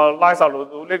個拉撒路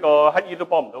呢個乞兒都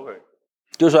幫唔到佢。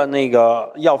就算那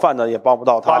個要飯的也幫不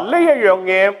到他。呢一樣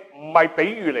嘢唔係比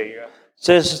喻嚟嘅。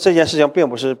這件事情並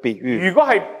不是比喻。如果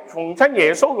係逢親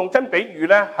耶穌用真比喻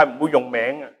咧，係唔會用名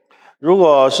嘅。如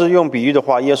果是用比喻的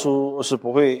話，耶穌是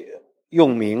不會用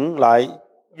名來。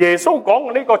耶穌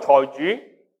講嘅呢個財主，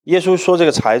耶穌說這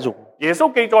個財主，耶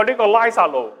穌記載呢個拉撒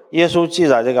路，耶穌記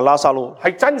載這個拉撒路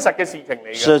係真實嘅事情嚟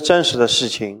嘅，是真實的事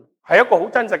情。係一個好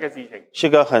真實嘅事情，是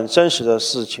個很真實的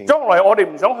事情。將來我哋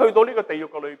唔想去到呢個地獄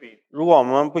嘅裏邊，如果我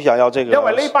們不想要這個，因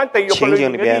為呢班地獄嘅裏邊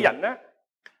嗰啲人咧，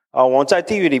我們在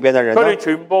地獄裏邊的人，佢哋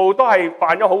全部都係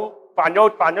犯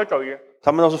咗罪嘅，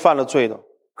他們都是犯了罪的。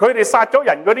佢哋殺咗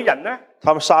人嗰啲人咧，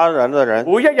他們殺人的人，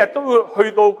每一日都會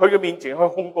去到佢嘅面前去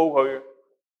控告佢，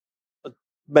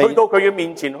去到佢嘅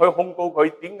面前去控告佢，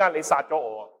點解你殺咗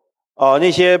我？那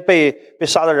些被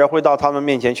殺的人會到他們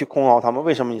面前去控告他們，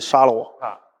為什麼你殺了我？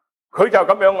佢就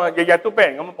咁樣啊，日日都俾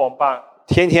人咁樣棒巴，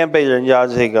天天被人家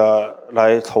這個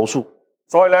來投訴。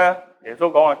所以咧，耶穌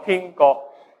講話天國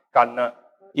近啦。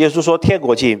耶穌說天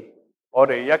國近，我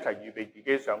哋一齊預備自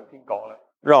己上天國啦。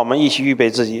讓我們一起預備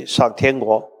自己上天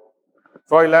國。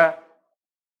所以咧，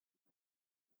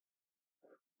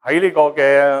喺呢個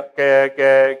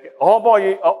嘅，我可唔可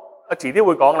以？遲啲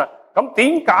會講啦。咁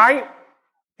點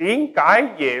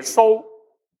解耶穌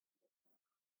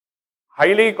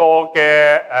喺呢個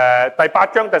嘅第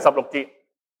8章第16節，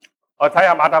我睇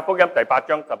下馬太福音第8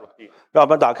章16節。讓我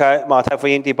們打開馬太福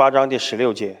音第8章第16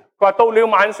節。佢話到了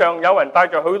晚上，有人帶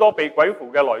着許多被鬼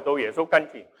附嘅來到耶穌跟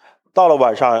前。到了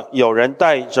晚上，有人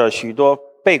帶着許多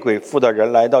被鬼附的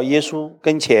人來到耶穌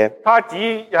跟前。他只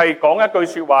係講一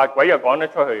句說話，鬼就趕得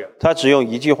出去嘅。他只用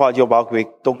一句話就把鬼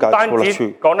都趕出了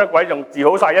去。講得鬼仲治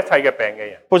好晒一切嘅病嘅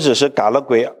人。不只是趕了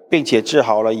鬼，並且治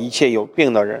好了一切有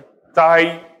病的人。就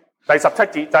係第17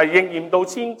節，就係應驗到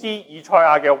先知以賽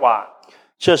亞嘅話。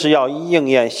這是要應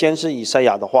驗先知以賽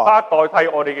亞的話。他代替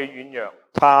我哋嘅軟弱。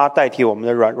他代替我們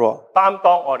的軟弱。擔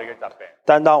當我哋嘅疾病。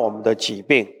擔當我們的疾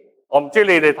病。我唔知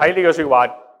你哋睇呢個說話，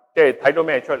即係睇到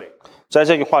咩出嚟？在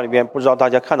這句話裏面，不知道大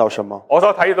家看到什麼？我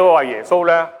所睇到話耶穌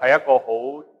咧係一個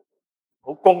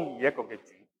好公義一個嘅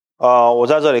主。我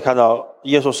在這裏看到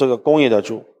耶穌是個公義的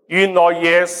主。原來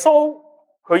耶穌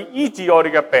佢醫治我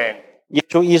哋嘅病。耶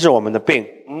穌醫治我們的病，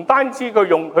唔單止佢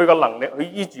用佢嘅能力去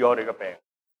醫治我哋嘅病，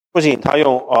不僅他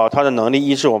用他的能力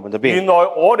醫治我們的病，原來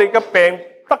我哋嘅病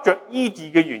得着醫治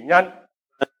嘅原因，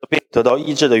病得到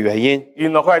醫治的原因，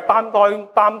原來佢係擔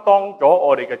當咗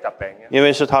我哋嘅疾病嘅。因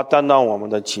為是他擔當我們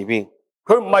的疾病，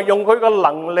佢唔係用佢嘅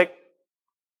能力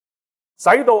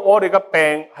使到我哋嘅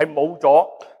病係冇咗。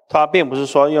他並不是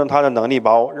說用他的能力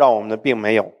讓我們的病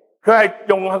沒有，佢係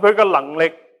用佢嘅能力，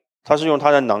他是用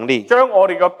他的能力將我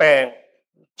哋嘅病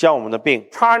將我們的病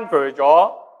transfer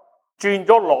咗，轉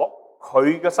咗落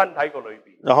佢嘅身體個裏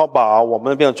邊，然後把我們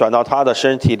的病轉到他的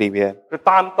身體裏邊，佢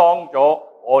擔當咗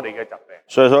我哋嘅疾病。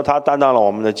所以說他擔當了我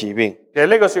們的疾病。其實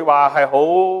呢個說話係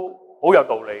好有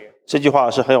道理嘅。這句話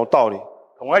是很有道理。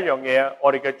同一樣嘢，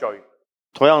我哋嘅罪，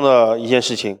同樣的一件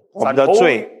事情，我們的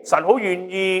罪，神好願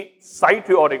意洗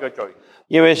脫我哋嘅罪，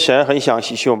因為神很想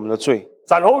洗去我們的罪，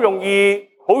神好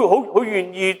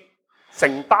願意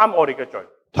承擔我哋嘅罪，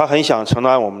他很想承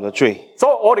擔我們的罪，所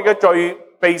以我哋嘅罪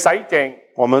被洗淨，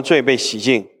我們罪被洗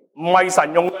淨，唔係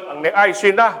神用嘅能力，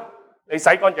算啦，你洗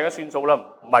乾淨就算數啦，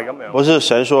唔係咁樣。不是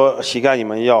神說洗乾淨你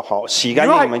們要好，洗乾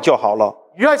淨你們就好了。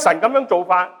如果係神咁樣做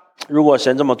法，如果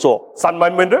神這麼做，神咪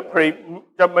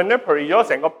manipulate 咗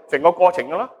成個過程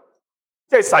噶啦，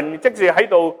即係神即係喺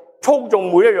度操縱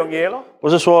每一樣嘢咯。不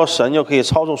是說神就可以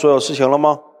操縱所有事情了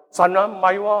嗎？神啊，唔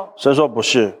係喎。神說不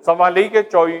是。神話你嘅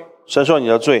罪，神說你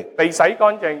的罪被洗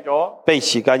乾淨咗，被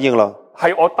洗乾淨了，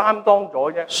係我擔當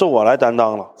咗啫，是我來擔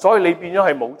當了，所以你變咗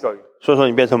係冇罪。所以說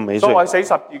你變成沒罪。所以死十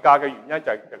字架嘅原因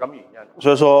就係咁原因。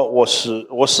所以說我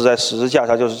死在十字架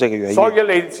上就是這個原因。所以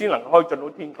你先能夠進到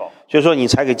天國。所以說你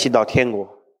才可以進到天國。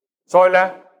所以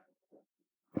咧，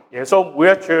耶穌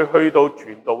每一次去到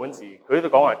傳道嗰時，佢都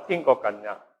講話天國近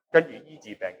啦，跟住醫治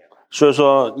病人。所以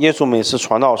說耶穌每次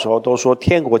傳道嘅時候都說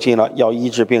天國近了，要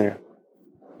醫治病人。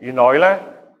原來咧，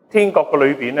天國嘅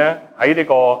裏邊咧，喺呢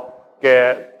個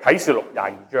嘅啟示錄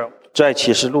22章，在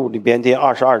啟示錄裏邊第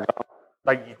22章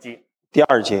第2節。第2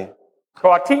節，佢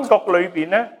話天國裏邊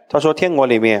咧，他說天國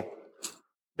裏面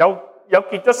有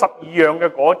結咗12樣嘅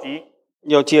果子，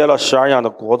又結了12樣的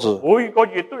果子，每個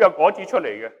月都有果子出嚟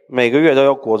嘅，每個月都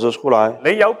有果子出來。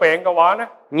你有病嘅話咧，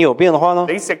你有病的話呢？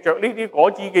你食着呢啲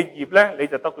果子嘅葉咧，你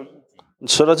就得到醫治。你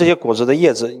吃了這些果子的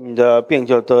葉子，你的病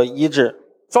就得醫治。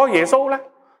所以耶穌咧，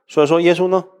所以說耶穌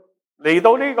呢，嚟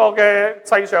到呢個嘅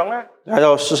世上咧，來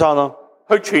到世上呢，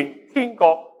去傳天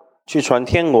國，去傳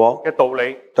天國嘅道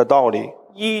理，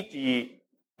醫治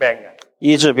病人，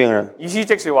醫治病人。意思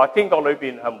即是話天國裏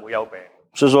邊係唔會有病。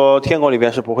是說天國裏邊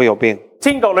是不會有病。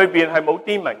天國裏邊係冇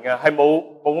demon嘅，係冇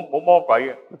魔鬼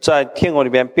嘅。在天國裏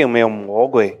邊並沒有魔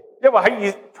鬼。因為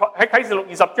喺啟示錄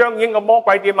20章已經個魔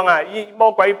鬼點啊？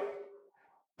魔鬼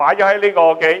擺咗喺呢個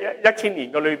嘅1000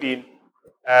年嘅裏邊，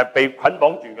被捆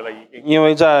綁住嘅啦已經。因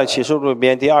為在啟示錄裏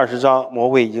邊第20章，魔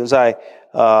鬼已經在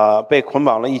被捆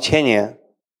綁了1000年。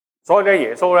所以咧，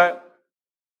耶穌咧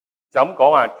就咁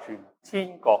講啊，傳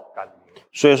天國近了。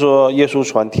所以說耶穌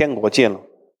傳天國近了。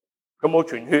佢冇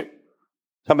傳血，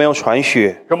他沒有傳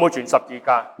血。佢冇傳十字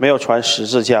架，沒有傳十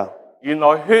字架。原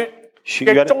來血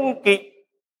嘅終結，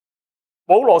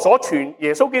保羅所傳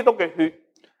耶穌基督嘅血。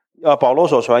保羅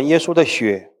所傳耶穌的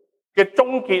血嘅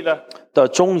終結啊，的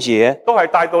終結都係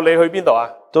帶到你去邊度啊？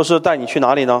都是帶你去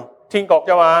哪裡呢？天國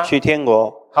啫嘛。去天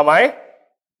國，係咪？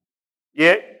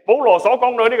保羅所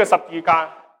講到呢個十字架，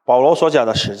保羅所講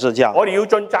的十字架，我哋要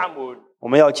進窄門，我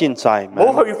們要進窄門，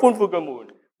唔好去寬闊嘅門，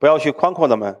不要去寬闊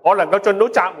的門。我能夠進到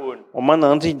窄門，我們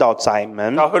能進到窄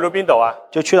門，就去到邊度啊？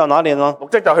就去到哪裡呢？目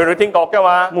的就去到天國噶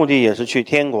嘛。目的也是去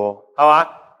天國，係嘛？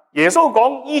耶穌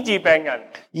講醫治病人，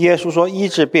耶穌說醫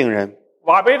治病人，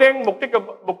話俾你聽目的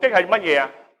係乜嘢啊？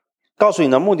告訴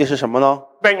你的目的是什麼呢？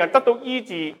病人得到醫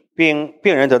治，病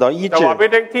人得到醫治，就話俾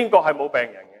你聽天國係冇病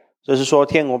人嘅。就是說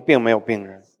天國並沒有病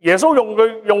人。耶穌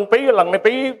用俾嘅能力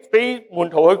俾門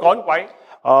徒去趕鬼。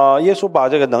耶穌把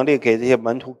這個能力給這些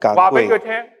門徒趕鬼，話俾佢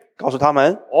聽，告訴他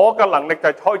們，我嘅能力就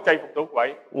係可以制服到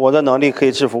鬼。我的能力可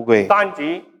以制服鬼。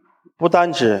不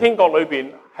單止，天國裏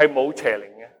邊係冇邪靈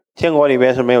嘅。天國裏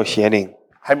邊是沒有邪靈，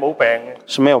係冇病嘅，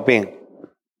是沒有病。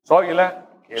所以呢，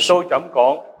耶穌就咁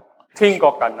講，天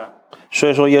國近啦。所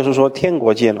以說耶穌說天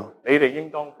國近了，你哋應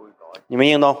當悔改。你們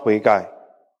應當悔改。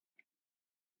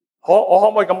我可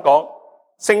唔可以咁講？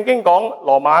聖經講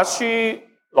羅馬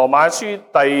書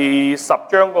第10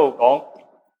章嗰度講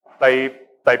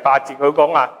第8節，佢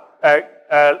講啊，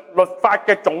律法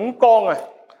嘅總綱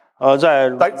啊，在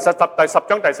第10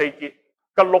章第4節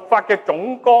嘅律法嘅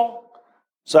總綱，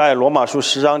在羅馬書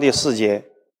10章第4節，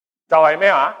就係咩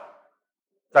啊？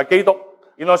就係基督。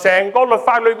原來成個律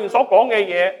法裏邊所講嘅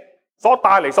嘢，所帶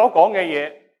嚟所講嘅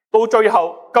嘢，到最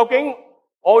後究竟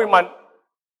我會問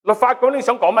律法究竟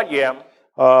想講乜嘢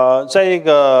啊？在一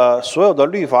個所有的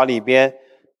律法裏邊，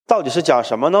到底是講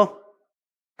什麼呢？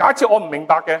假設我唔明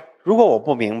白嘅，如果我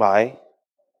不明白，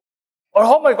我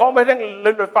可唔可以講俾你聽？你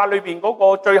律法裏邊嗰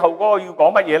個最後嗰個要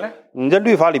講乜嘢咧？你的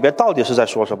律法裏邊到底是在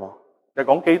說什麼？就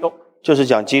講基督，就是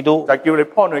講基督，就叫你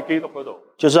point 去基督嗰度，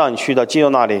就是讓你去到基督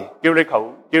那裡，叫你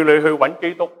去揾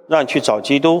基督，讓你去找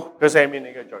基督，佢赦免你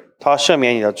嘅罪，他赦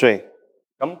免你的罪。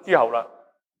咁之後啦，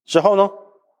之後呢？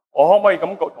我可唔可以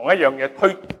咁同一樣嘢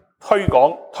推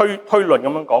論咁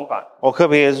樣講法？我可唔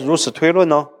可以如此推論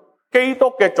呢？基督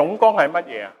嘅總綱係乜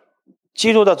嘢啊？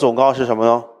基督的總綱是什麼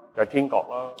呢？就係天國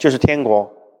啦。就是天國。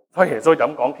所以耶穌就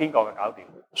咁講天國嘅搞掂。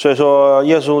所以說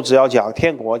耶穌只要講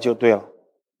天國就對了。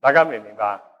大家明唔明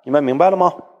白？你們明白了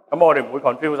嗎？咁我哋唔會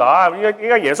confuse 啊！點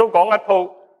解耶穌講一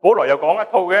套，保羅又講一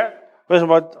套嘅？為什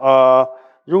麼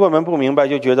如果我們不明白，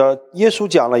就覺得耶穌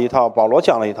講了一套，保羅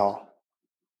講了一套？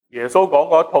耶穌講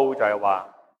嗰一套就係話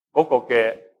嗰個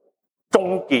嘅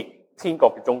終結，天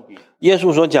國嘅終結。耶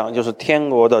穌所講就是天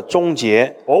國的終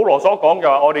結。保羅所講就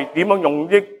係我哋點樣用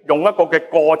一個嘅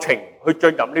過程去進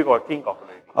入呢個天國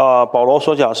裏面。保羅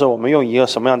所講是我們用一個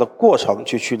什麼樣的過程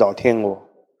去到天國。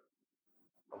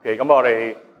OK， 咁我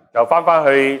哋就翻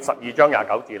去12章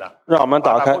29節啦。讓我們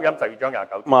打開福音12章29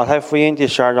節。馬太福音第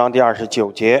12章第29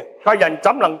節。佢人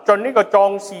怎能進呢個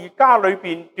壯士家裏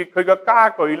邊奪佢嘅家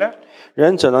具呢？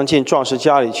人怎能進壯士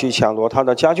家裏去搶奪他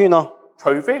的家具呢？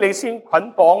除非你先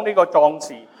捆綁呢個壯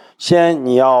士，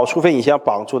除非你先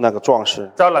綁住那個壯士，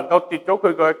就能夠奪咗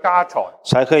佢嘅家財，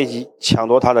才可以搶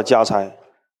奪他的家財。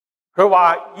佢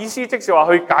話意思即是話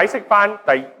去解釋翻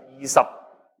第28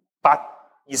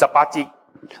節。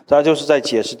他就是在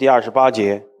解釋第28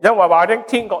節。因為話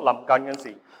天國臨近嘅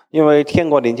時，因為天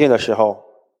國臨近的時候，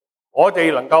我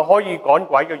哋能夠可以趕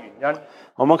鬼嘅原因，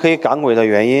我們可以趕鬼的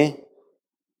原因，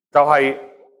就係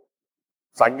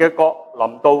神嘅國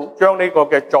臨到，將呢個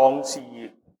嘅壯士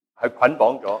係捆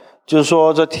綁咗。就是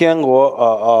說，這天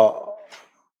國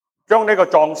將呢個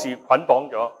壯士捆綁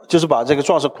咗，就是把這個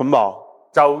壯士捆綁，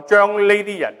就將呢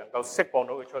啲人能夠釋放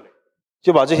到佢出嚟，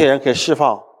就把這些人可以釋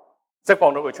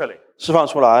放到佢出來。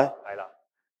係啦，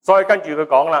所以跟住佢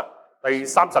講啦，第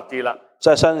30節啦。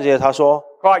在30節他說，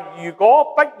佢話如果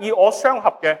不與我相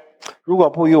合嘅，如果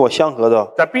不與我相合的，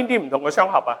就邊啲唔同佢相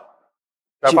合啊？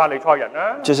就法利賽人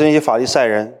啦，就是那些法利賽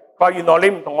人。佢話原來你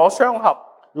唔同我相合，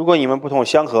如果你們不同我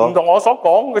相合，唔同我所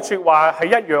講嘅說話係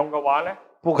一樣嘅話咧，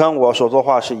不跟我所說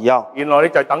話是一樣，原來你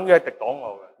就等於係敵擋我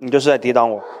嘅，你就是在抵擋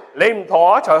我。你唔同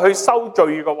我一齊去收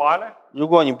罪嘅話咧，如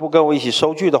果你不跟我一起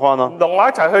收據的話呢？唔同我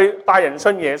一齊去帶人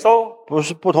信耶穌，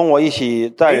不同我一起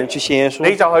帶人去信耶穌，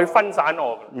你就去分散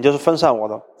我嘅，你就是分散我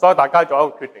的。所以大家做一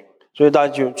個決定，所以大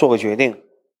家就做個決定，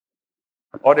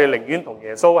我哋寧願同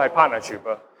耶穌係 partnership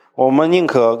啊。我們寧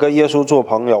可跟耶穌做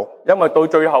朋友，因為到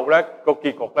最後咧個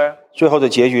結局咧，最後的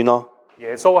結局呢？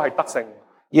耶穌係得勝，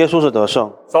耶穌是得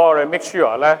勝，所以我哋 make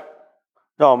sure 咧，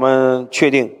讓我們確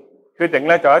定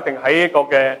咧就一定喺一個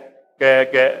嘅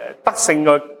得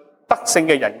勝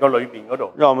嘅人個裏邊嗰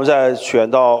度。讓我們再選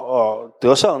到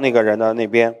得勝那個人的那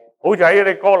邊，好似喺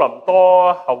你哥林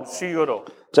多後書嗰度，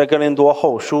在哥林多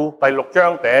後書第6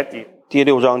章第1節，第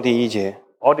6章第1節，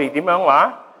我哋點樣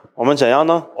話？我們怎樣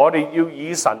呢？我哋要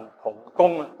與神同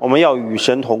工啊！我們要與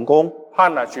神同工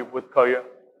partnership with 佢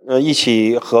啊！一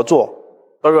起合作，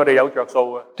對我哋有着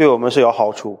數啊！對我們是有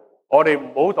好處。我哋唔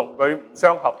好同佢唔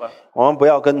相合啊！我們不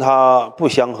要跟他不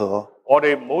相合。我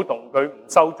哋唔好同佢唔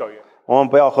收罪啊！我們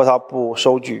不要和他不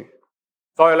收據。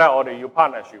所以咧，我哋要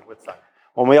partnership with 神。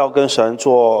我們要跟神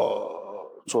做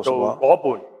什麼？伙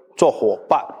伴，做夥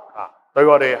伴啊！對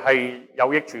我哋係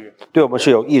有益處。對我們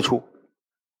是有益處。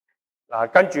嗱，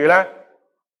跟住咧，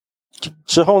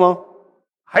之後呢？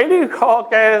喺呢個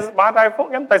嘅馬太福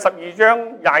音第12章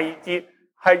22節，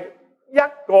係一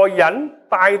個人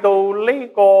帶到呢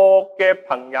個嘅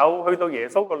朋友去到耶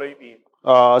穌嘅裏邊。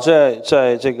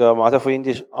在這個馬太福音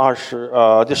第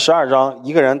12章，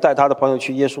一個人帶他的朋友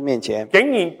去耶穌面前，竟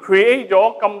然 create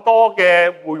咗咁多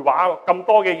嘅繪畫，咁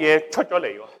多嘅嘢出咗嚟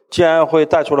喎。竟然會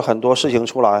帶出了很多事情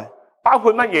出來，包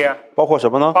括乜嘢啊？包括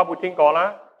什麼呢？包括天國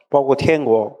啦。包括天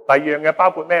國。第二樣嘅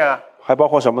包括咩啊？還包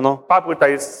括什麼呢？包括第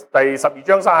12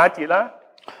章31節啦。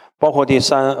包括第12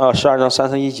章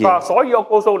31節。所以我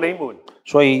告訴你們。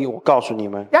所以我告訴你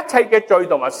們。一切嘅罪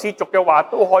同埋褻瀆嘅話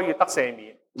都可以得赦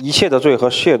免。一切的罪和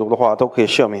褻瀆的話都可以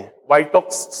赦免。唯獨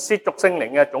褻瀆聖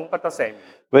靈嘅總不得赦免。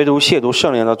唯獨褻瀆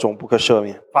聖靈的總不可赦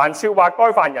免。凡說話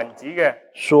該犯人子嘅。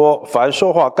凡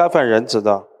說話該犯人子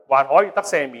的。還可以得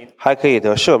赦免。還可以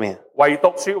得赦免。唯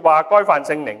獨說話該犯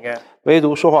聖靈嘅。唯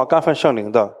獨說話該犯聖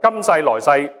靈的。今世來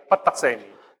世不得赦免。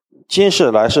今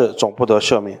世來世總不得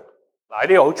赦免。嗱，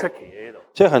呢個好出奇嘅呢度。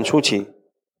這很出奇。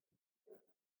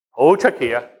好出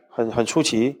奇啊！很出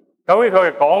奇。咁究竟佢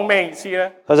係講咩意思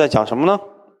咧？他在講什麼呢？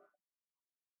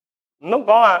唔通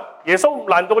講啊，耶穌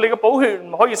難道你嘅寶血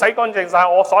唔可以洗乾淨晒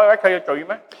我所有一切嘅罪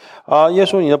咩？耶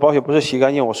穌，你的寶血不是洗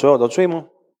乾淨我所有的罪嗎？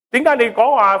點解你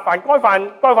講話凡該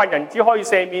犯人只可以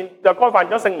赦免，就該犯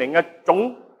咗聖靈嘅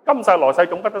總今世來世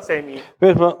總不得赦免？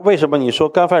為什麼你說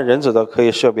干犯人子的可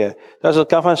以赦免，但是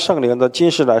干犯聖靈的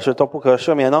今世來世都不可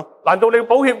赦免呢？難道你嘅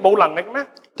寶血冇能力咩？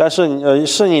但是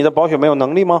是你的寶血沒有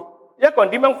能力嗎？一個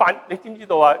人點樣犯？你知唔知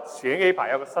道啊？前幾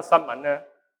排有個新聞咧，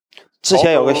之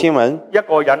前有個新聞，一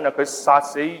個人啊，佢殺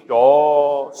死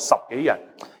咗10幾人，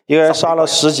一個人殺了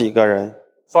10幾個人，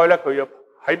所以咧佢要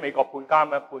喺美國判監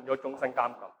咧，判咗終身監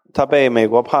禁。他被美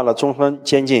國判了終身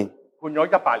監禁，判咗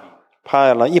100年，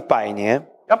判了100年。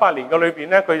100年嘅裏邊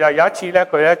咧，佢就有一次咧，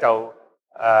佢咧就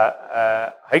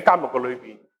喺監獄嘅裏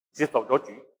邊接受咗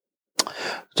主。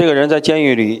這個人在監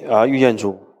獄裏遇見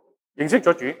主，認識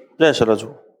咗主，認識了主。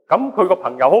咁佢個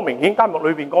朋友好明顯，監獄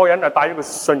裏邊嗰個人啊帶咗佢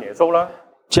信耶穌啦。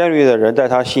監獄的人帶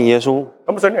他信耶穌。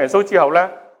咁信耶穌之後咧，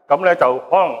咁咧就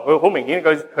可能佢好明顯，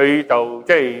佢就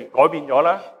即係改變咗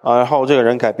啦。然後這個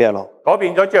人改變了。改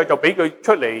變咗之後，就俾佢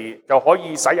出嚟就可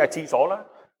以洗下廁所啦。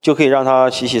就可以讓他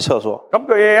洗廁所。咁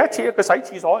佢有一次佢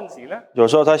洗廁所嗰陣時咧，有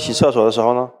時候他洗廁所的時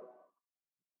候呢，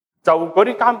就嗰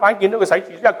啲監犯見到佢洗廁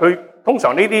所，因為佢通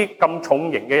常呢啲咁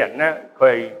重刑嘅人咧，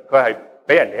佢係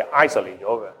俾人哋 isolate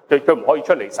咗嘅，佢唔可以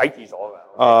出嚟洗廁所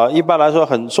嘅。一般來說，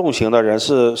很重刑的人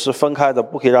是分開的，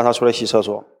不可以讓他出來洗廁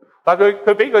所。但係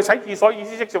佢俾佢洗廁所，意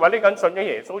思即係話呢個人信咗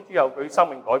耶穌之後，佢生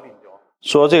命改變咗。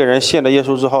說這個人信了耶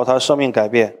穌之後，他生命改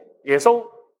變。耶穌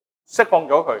釋放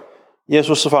咗佢。耶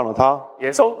穌釋放了他。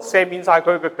耶穌赦免晒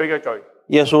佢嘅罪。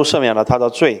耶穌赦免了他的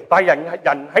罪。但係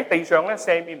人喺地上咧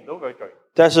赦免唔到佢嘅罪。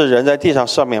但是人在地上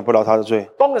赦免不了他的罪。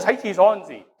當佢洗廁所嗰陣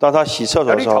時，當他洗廁所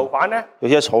的時候，有啲囚犯咧，有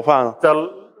些囚犯就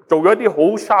做咗啲好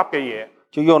sharp 嘅嘢，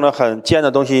就用了很尖的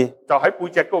東西，就喺背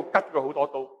脊嗰度拮咗好多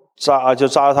刀，就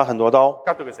扎了他很多刀，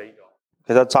拮到佢死咗，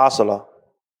給他扎死了。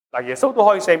嗱，耶穌都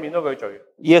可以赦免到佢罪，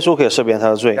耶穌可以赦免他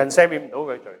的罪，人赦免唔到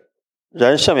佢罪，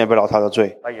人赦免不了他的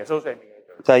罪，但耶穌赦免佢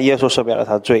罪，但耶穌赦免了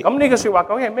他的罪。咁呢個說話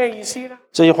究竟係咩意思咧？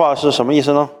這句話是什麼意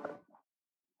思呢？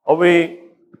我會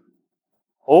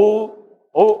好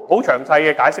詳細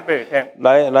嘅解釋俾你聽。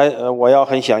來，我要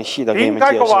很詳細的給你們解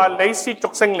釋。點解佢話你褻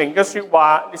瀆聖靈嘅說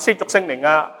話，褻瀆聖靈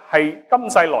啊，係今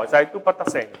世來世都不得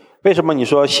赦免？為什麼你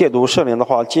說褻瀆聖靈的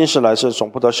話，今世來世總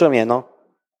不得赦免呢？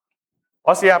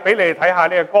我試下俾你睇下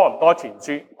呢個哥林多前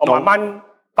書，我慢慢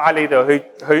帶你哋去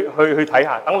睇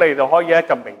下，等你哋可以咧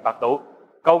就明白到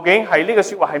究竟係呢個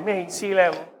說話係咩意思咧？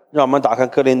讓我們打開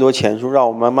哥林多前書，讓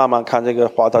我們慢慢看這個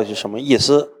話到底是什麼意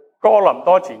思。哥林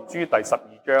多前書第12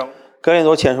章。哥林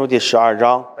多前書第12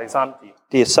章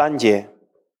第3節。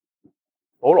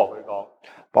保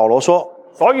羅說，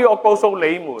所以我告訴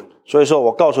你們，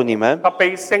我告訴你們，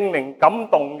被聖靈感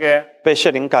動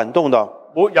的，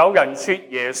沒有人說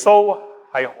耶穌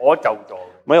係可咒詛，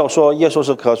沒有說耶穌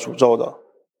是可詛咒的。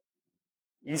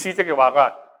意思即係話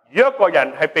㗎，如果一個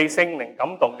人係被聖靈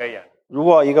感動嘅人，如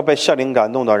果一個被聖靈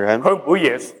感動的人，佢唔會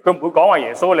講話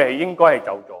耶穌你係應該係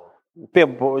咒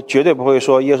詛，絕對不會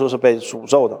說耶穌是被詛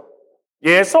咒的。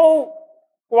耶穌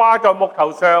掛在木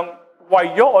頭上，為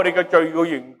咗我哋嘅罪嘅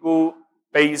緣故，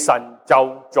被神咒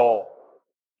詛。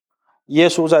耶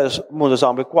穌在木頭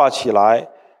上被掛起來，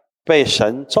被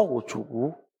神咒詛。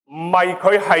唔係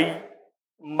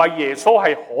耶穌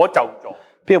係可咒詛，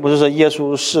並不是說耶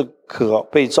穌是可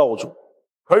被咒詛。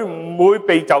佢唔會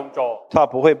被咒詛，他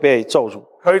不會被咒詛。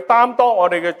佢擔當我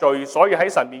哋嘅罪，所以喺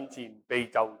神面前被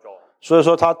咒詛。所以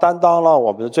說他擔當了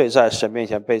我們的罪，在神面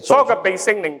前被咒詛。所有嘅被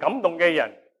聖靈感動嘅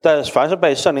人，但凡是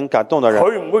被聖靈感動的人，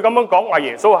佢唔會咁樣講話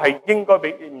耶穌係應該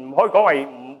被，唔可以講話，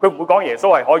佢唔會講耶穌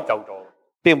係可以咒詛，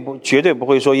並不絕對不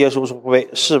會說耶穌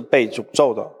是被詛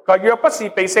咒的。若不是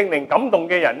被聖靈感動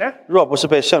嘅人呢？若不是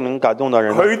被聖靈感動的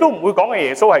人，佢都唔會講嘅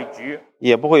耶穌係主，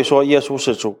也不會說耶穌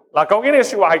是主。嗱，究竟呢個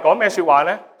說話係講咩說話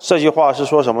呢？這句話是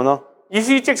說什麼呢？意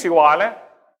思即是話呢，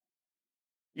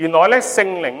原來咧聖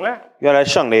靈咧，原來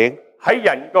聖靈喺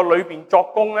人個裏邊作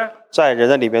工咧，在人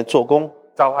的裏邊做工，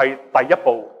就係第一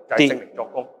步，就係聖靈作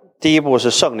工。第一步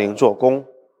是聖靈做工，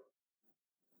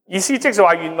意思即是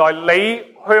話，原來你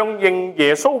向認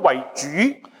耶穌為主，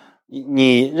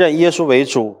你認耶穌為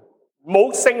主，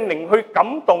冇聖靈去感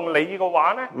動你嘅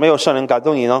話呢？沒有聖靈感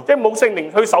動你呢？即係冇聖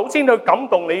靈去首先去感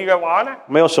動你嘅話呢？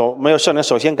沒有聖靈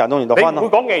首先感動你的話呢？你唔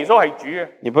會講耶穌係主嘅，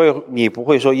你不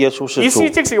會說耶穌是主。意思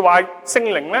即是話聖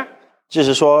靈呢？就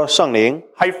是說聖靈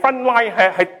係分拉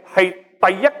係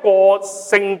第一個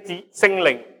聖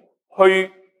靈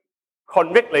去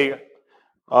convict 你嘅。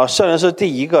聖人是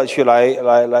第一個去來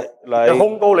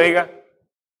控告你嘅，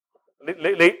你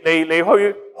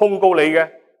去控告你嘅。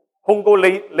控告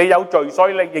你有罪，所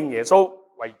以你認耶穌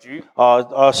為主。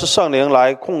是聖靈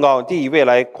來控告，第一位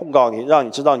來控告你，讓你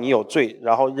知道你有罪，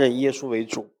然後認耶穌為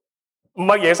主。唔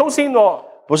係耶穌先喎，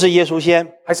不是耶穌先，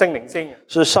係聖靈先嘅，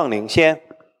是聖靈先。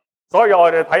所以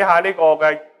我哋睇下呢個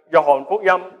嘅約翰福音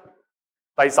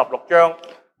第16章。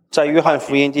在約翰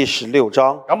福音第16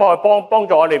章。咁我幫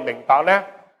助我哋明白咧，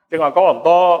正話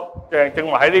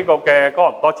喺呢個嘅哥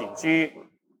林多前書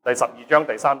第12章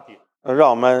第3節。讓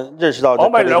我們認識到我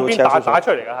咪兩邊打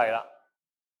出嚟嘅係啦。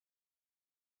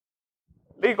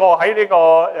呢個喺呢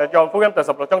個約翰福音第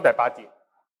16章第8節。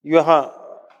約翰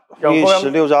福音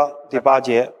16章第8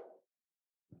節。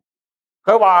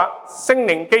佢話聖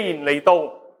靈既然嚟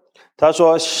到，他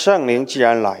說聖靈既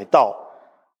然來到，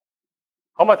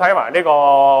可唔可以睇埋呢個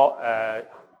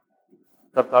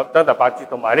16章第8節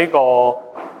同埋呢個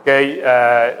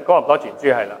嘅哥林多前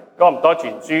書係啦，哥林多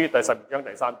前書第12章第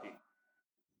3節。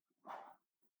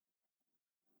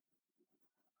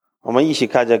我們一起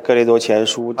看着哥林多前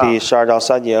書第12章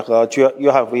3節和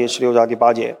約翰福音16章第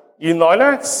8節。原來咧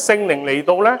聖靈嚟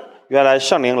到咧，原來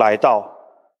聖靈來到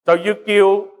就要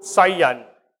叫世人，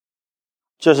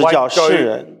這是叫世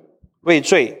人為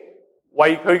罪，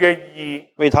為佢嘅義，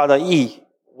為他的義，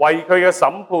為佢嘅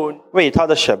審判，為他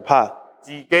的審判，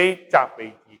自己責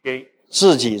備自己，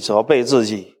自己責備自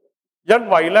己。因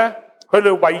為咧佢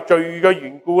哋為罪嘅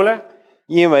緣故咧，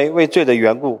因為為罪的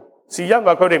緣故，是因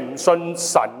為佢哋唔信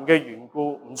神嘅緣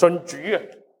故，唔信主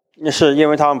嘅，是因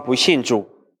為他們不信主，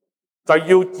就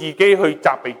要自己去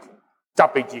責備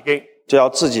自己，就要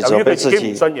自己責備自己。由於佢自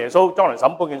己唔信耶穌，將來審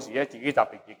判嘅時咧，自己責備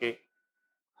自己。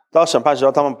當審判時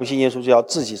候，他們不信耶穌，就要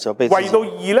自己責備自己。為到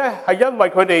義咧，係因為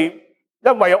佢哋，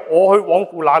因為我去往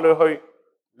父那裏去，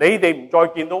你哋唔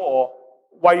再見到我。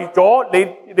為咗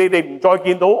你哋唔再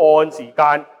見到我嘅時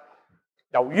間，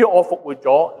由於我復活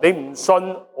咗，你唔信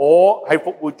我係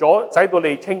復活咗，使到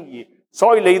你稱義，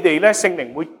所以你哋咧聖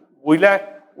靈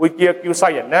會叫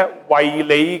世人咧為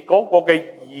你嗰個嘅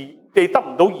義，你得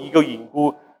唔到義嘅緣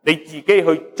故，你自己去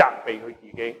責備佢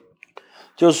自己。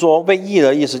就是說為義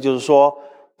的意思，就是說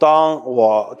當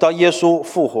耶穌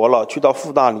復活了，去到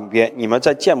父那裏邊，你們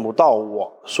再見不到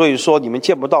我，所以說你們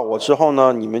見不到我之後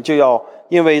呢，你們就要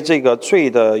因為這個罪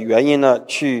的原因呢，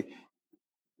去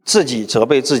自己責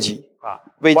備自己。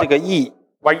為這個義，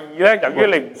為義咧，由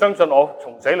於你唔相信我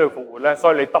從死裏復活咧，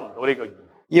所以你得唔到呢個義。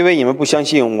因為你們不相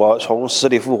信我從死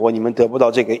裏復活，你們得不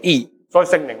到這個義。所以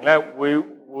聖靈咧會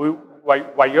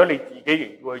為咗你自己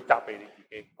緣故去責備你自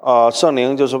己。聖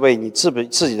靈就是為你自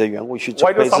己的緣故去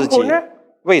責備自己。為審判呢？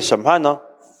為審判呢？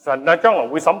神啊，將來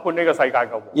會審判呢個世界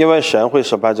嘅。因為神會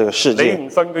審判這個世界。你唔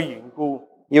信嘅緣故，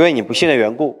因為你不信的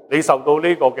緣故，你受到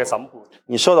呢個嘅審判。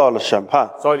你受到了審判，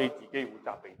所以你自己會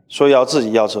責備。所以自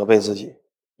己要責備自己。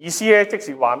意思咧，即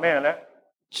是話咩咧？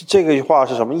這個話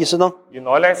是什麼意思呢？原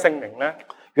來咧，聖靈咧，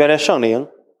原來聖靈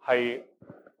係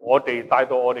我哋帶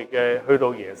到我哋嘅去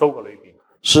到耶穌嘅裏邊，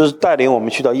是帶領我們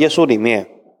去到耶穌裏面。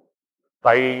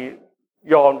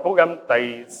約翰福音第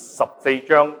14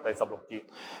章第16節。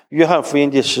約翰福音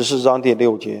第14章第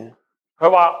6節。佢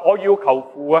話：我要求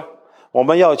父啊，我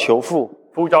們要求父，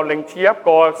父就另賜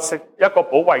一個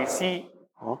保惠師。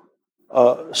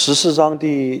14章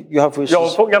第約翰福音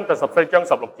第14章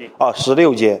16節。16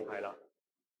節。係啦。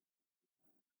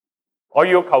我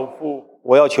要求父，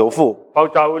我要求父，父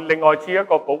就另外賜一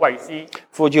個保惠師。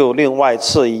父就另外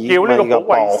賜一個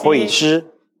保惠師，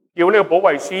叫呢個保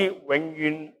惠師永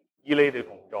遠與你哋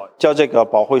同在。叫這個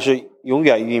保惠師永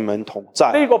遠與你們同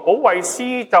在。呢個保惠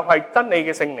師就係真理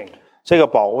嘅聖靈。這個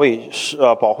保惠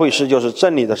師就是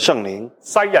真理的聖靈。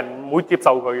世人唔會接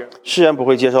受佢嘅。世人不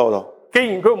會接受的。既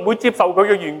然佢唔會接受佢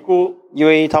嘅緣故，因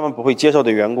為他們不會接受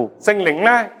的緣故，聖靈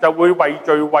咧就會為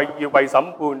罪、為義、為審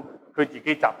判，佢自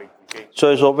己責備自己。所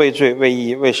以說為罪、為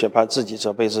義、為審判，自己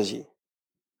責備自己。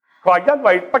佢話因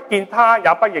為不見他，也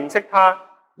不認識他，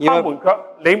你們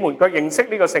卻認識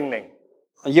呢個聖靈。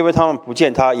因為他們不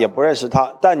見他，也不認識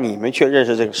他，但你們卻認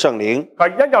識這個聖靈。佢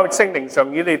因為聖靈常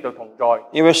與你哋同在，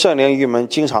因為聖靈與你們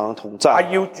經常同在，係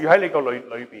要住喺你個裏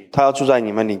邊，他要住在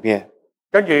你們裏面。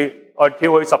跟住我跳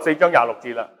去14章26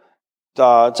節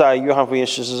啦。在約翰福音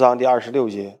14章第26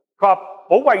節，佢話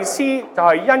保惠師就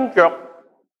係因着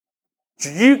主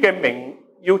嘅名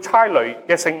要差來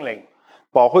嘅聖靈。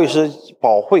保惠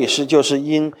師就是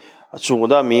因主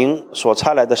的名所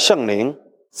差來的聖靈。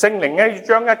聖靈咧要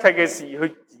將一切嘅事去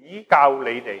指教你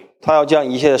哋。他要將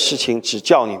一切嘅事情指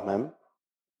教你們。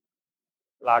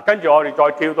嗱，跟住我哋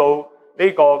再跳到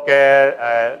呢個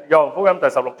嘅約翰福音第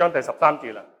16章第13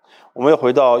節啦。我們又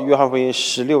回到約翰福音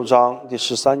16章第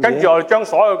13節。跟住我哋將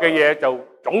所有嘅嘢就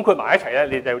總括埋一齊咧，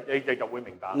你哋就會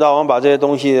明白。那我們把這些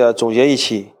東西總結一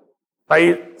起。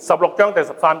第16章第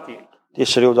13節。第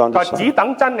16章第13節。只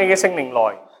等真理嘅聖靈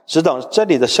來。只等真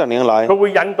理的聖靈來。佢會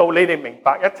引導你哋明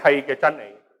白一切嘅真理。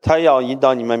他要引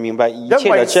導你們明白一切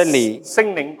的真理。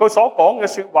聖靈佢所講嘅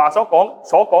說話，所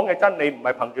講嘅真理，唔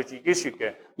係憑住自己說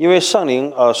嘅。因為聖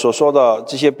靈所說的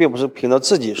這些，並不是憑着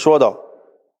自己說的，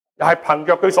係憑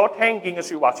着佢所聽見嘅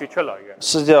說話說出來嘅。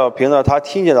是就憑着他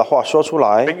聽見的話說出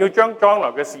來。並要將將來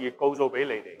嘅事告訴俾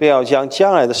你哋。並要將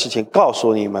將來的事情告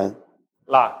訴你們。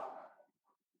嗱，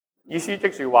意思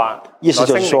即是話，意思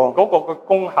就是說嗰個嘅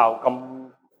功效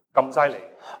咁犀利。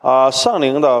聖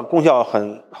靈的功效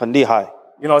很厲害。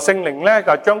原來聖靈咧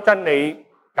就將真理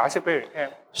解釋俾你聽。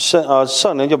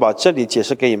聖靈就把真理解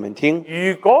釋給你們聽。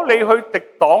如果你去抵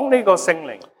擋呢個聖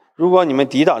靈，如果你們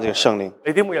抵擋這個聖靈，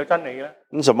你點會有真理咧？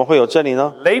你怎麼會有真理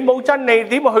呢？你冇真理，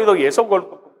點會去到耶穌個？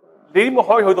你點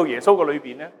可以去到耶穌個裏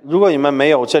邊呢？如果你們沒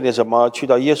有真理，怎麼去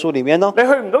到耶穌裏面呢？你去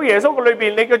唔到耶穌個裏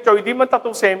邊，你嘅罪點樣得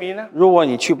到赦免呢？如果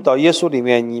你去不到耶穌裏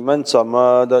面，你們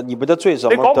的罪怎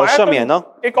麼得赦免呢？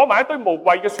你講埋一堆無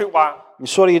謂嘅說話。你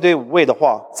說了一堆無謂的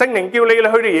話。聖靈叫你去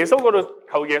到耶穌嗰度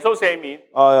求耶穌赦免。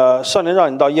聖靈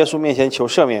讓你到耶穌面前求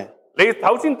赦免。你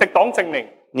首先抵擋聖靈。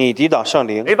你抵擋聖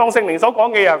靈。你當聖靈所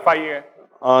講嘅嘢係廢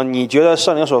嘅。你覺得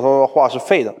聖靈所說的話是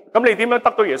廢的。咁你點樣得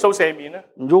到耶穌赦免呢？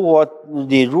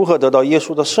你如何得到耶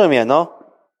穌的赦免呢？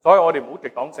所以我哋唔好抵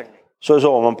擋聖靈。所以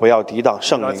說我們不要抵擋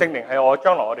聖靈。聖靈係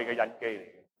將來我哋嘅印記嚟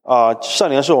嘅。聖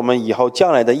靈是我們以後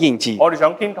將來的印記。我哋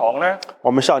上天堂呢？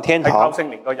我們上天堂係靠聖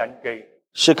靈嘅印記。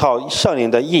是靠聖靈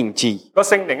的印記。個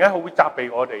聖靈咧會責備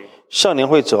我哋。聖靈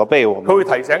會責備我們。佢會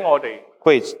提醒我哋。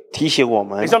會提醒我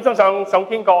們。你想唔想上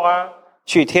天國啊？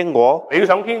去天國。你要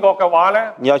上天國嘅話咧？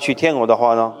你要去天國的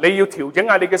話呢？你要調整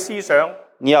下你嘅思想。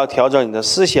你要調整你的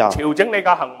思想。調整你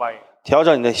嘅行為。調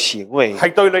整你的行為。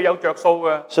係對你有着數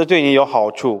嘅。是對你有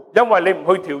好處。因為你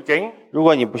唔去調整。如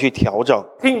果你不去調整。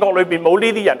天國裏邊冇呢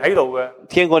啲人喺度嘅。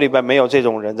天國裏邊沒有這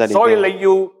種人在裏面。所以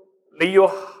你要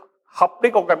合呢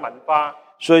個嘅文化。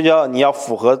所以你要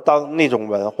符合當那種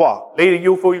文化。你哋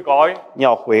要悔改。你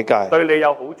要悔改。對你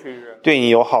有好處嘅。對你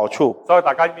有好處。所以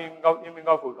大家應唔應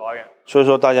該悔改嘅？所以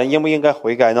說大家應不應該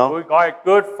悔改呢？悔改係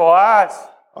good for us。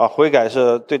悔改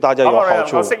是對大家有好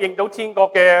處。我哋能夠適應到天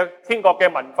國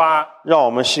嘅文化。讓我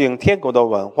們適應天國的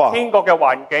文化。天國嘅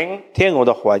環境。天國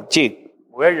的環境。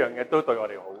每一樣嘢都對我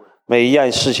哋好嘅。每一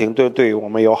樣事情都對我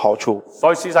們有好處。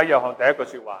所以施洗約翰第一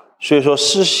句說話。所以說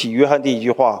施洗約翰第一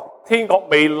句話。天國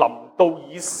未臨到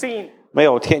以先。沒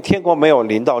有天國沒有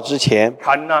臨到之前。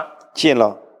近啦。近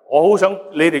了。我好想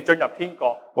你哋進入天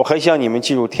國。我很想你們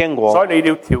進入天國。所以你哋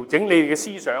要調整你哋嘅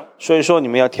思想。所以說你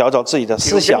們要調整自己的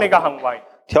思想。調整你嘅行為。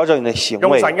調整你的行為。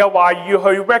用神嘅話語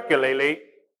去 regulate 你，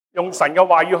用神嘅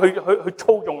話語去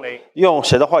操縱你。用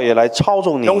神嘅話語來操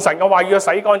縱你。用神嘅話語去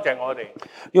洗乾淨我哋。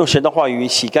用神的話語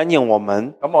洗乾淨我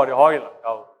們。咁我哋可以能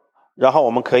夠。然後我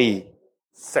們可以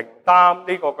承擔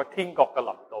呢個嘅天國嘅臨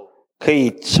到。可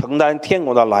以承擔天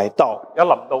國的來到。一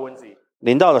臨到嗰時。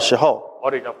臨到的時候。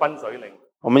我哋就分水嶺。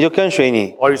我們就跟隨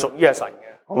你。我哋屬於係神嘅。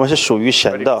我們是屬於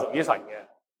神的。屬於神嘅。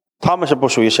他們是不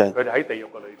屬於神。佢哋喺地獄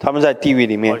嘅裏面。他們在地獄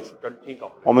裏面。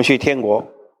我們去天國。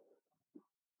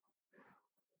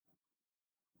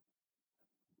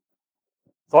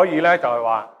所以咧就係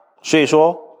話。所以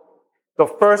說 ，the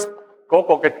first 嗰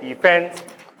個嘅 defense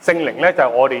聖靈咧就係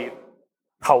我哋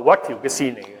頭一條嘅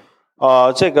線嚟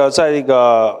嘅。這個在這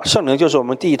個聖靈就是我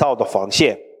們第一道的防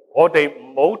線。我哋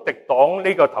唔好抵擋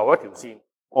呢個頭一條線。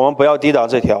我們不要抵擋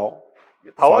這條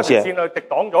頭一條線去抵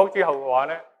擋咗之後嘅話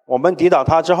咧，我們抵擋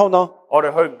它之後呢，我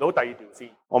哋去唔到第二條線。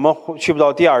我們去不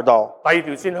到第二道。第二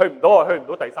條線去唔到，去唔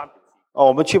到第三條線。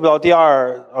我們去不到第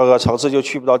二個層次，就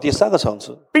去不到第三個層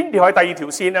次。邊條係第二條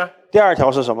線呢？第二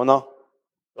條是什麼呢？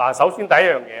嗱，首先第一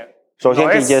樣嘢，首先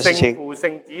第一件事情，聖父、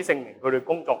聖子、聖靈佢哋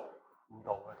工作唔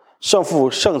同嘅。聖父、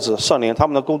聖子、聖靈，他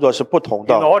們的工作是不同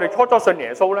的。原來我哋初初信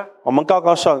耶穌咧，我們剛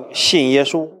剛信耶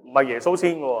穌，唔係耶穌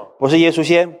先嘅，不是耶穌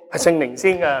先，係聖靈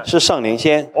先嘅，是聖靈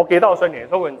先。我記得我信耶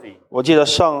穌嗰陣時，我記得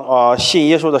信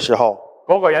耶穌的時候，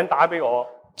嗰個人打俾我，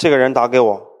這個人打給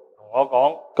我，同我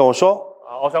講，跟我說，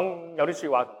我想有啲說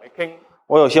話同你傾。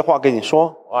我有些話跟你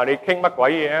說。我話你傾乜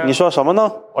鬼嘢啊？你說什麼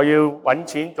呢？我要揾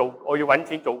錢做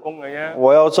工嘅啫。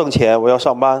我要掙錢，我要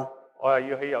上班。我係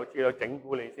要去整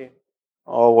蠱你先。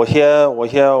我先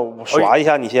耍一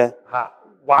下你先。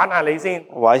玩下你先。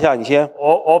玩一下你先。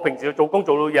我平時做工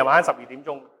做到夜晚12點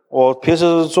鐘。我平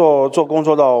時做工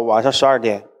做到晚上12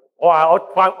點。我話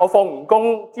我放完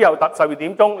工之後12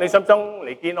點鐘，你想唔想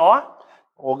嚟見我啊？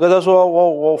我跟他說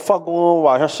我放工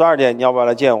晚上12點，你要不要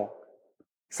來見我？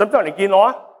想唔想嚟見我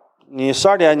啊？你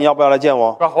12點你要不要來見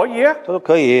我？佢話可以啊。他說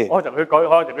可以。我同佢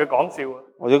講笑。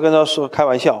我就跟他說開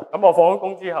玩笑。咁我放咗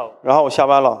工之後。然後我下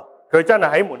班了。佢真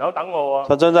係喺門口等我喎。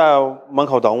他真在門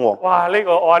口等我。哇！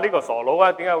我話呢個傻佬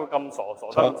啊，點解會咁傻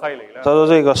得咁犀利咧？他說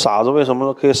這個傻子為什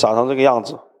麼可以傻成這個樣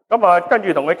子？咁啊，跟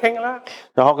住同佢傾啦。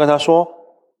然後跟他說，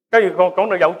跟住講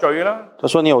到有罪啦。他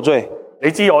說你有罪。你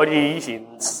知我哋以前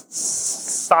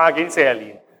30幾40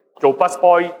年做 bus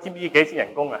boy， 知唔知幾錢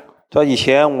人工啊？他以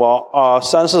前我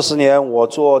30-40年我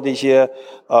做那些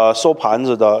收盤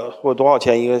子的，或多少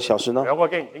錢1個小時呢？2個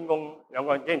幾銀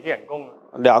錢人工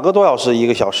？2個多小時1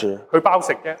個小時。佢包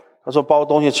食啫。他說包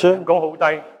東西吃。人工好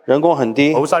低。人工很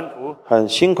低。好辛苦。很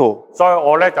辛苦。所以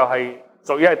我咧就係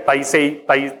屬於係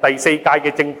第四屆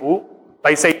嘅政府，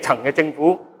第4層嘅政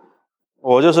府。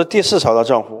我就是第4層嘅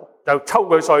政府。就抽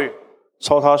佢稅。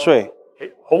抽他稅。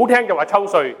好聽就話抽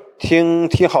稅。聽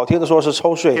好聽的說是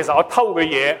抽稅。其實我偷嘅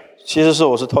嘢。其實是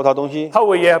我是偷他東西。偷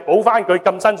嘅嘢係補翻佢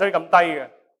咁薪水咁低嘅。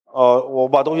我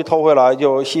把東西偷回來，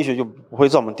就薪水就不會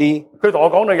這麼低。佢同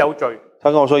我講到有罪。他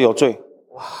跟我說有罪。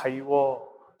哇，係喎。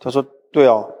他說對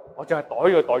啊。我淨係袋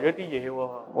咗啲嘢喎。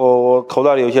我口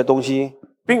袋裏有些東西。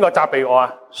邊個責備我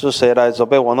啊？是誰來責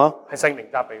備我呢？係聖靈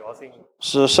責備我先。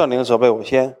是聖靈責備我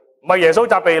先。唔係耶穌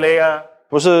責備你啊。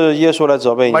不是耶穌來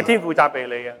責備你。唔係天父責備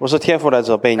你啊。不是天父來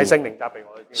責備你。係聖靈責備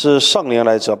我。是聖靈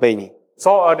來責備你。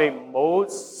所以我哋唔好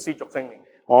褻瀆聖靈。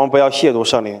我們不要褻瀆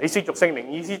聖靈。你褻瀆聖靈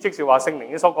意思即是話聖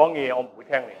靈所講嘅嘢我唔會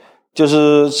聽你。就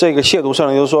是這個褻瀆聖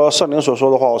靈，就是說聖靈所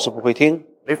說的話我是不會聽。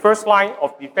你 first line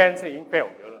of defense 已經 fail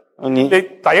咗啦。你第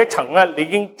一層咧，你已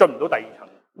經進唔到第二層。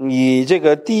你這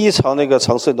個第一層那個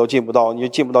層次你都進不到，你就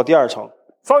進不到第二層。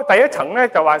所以第一層咧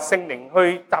就話聖靈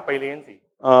去責備你嗰陣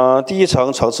時。第一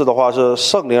層層次的話是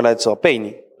聖靈來責備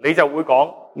你。你就會講。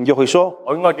你就會說。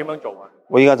我應該點樣做啊？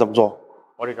我應該怎麼做？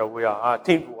我哋就會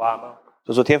天父啊咁樣。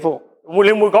就是天父。你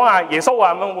會唔會講耶穌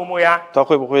啊咁樣會唔會啊？他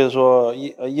會不會說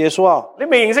耶穌啊？你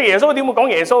未認識耶穌點會講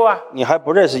耶穌啊？你還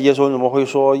不認識耶穌，怎麼會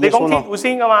說耶穌呢？你講天父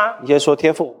先噶嘛？你先說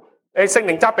天父。聖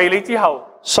靈責備你之後。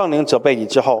聖靈責備你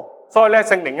之後。所以咧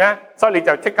聖靈咧，所以你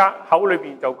就即刻口裏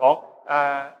邊就講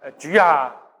主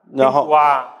啊、天父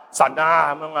啊、神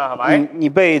啊咁樣啊，係咪？你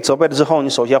被責備了之後，你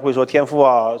首先會說天父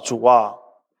啊、主啊。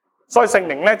所以聖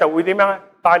靈咧就會點樣咧？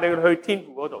帶你去天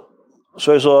父嗰度。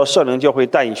所以說聖靈就會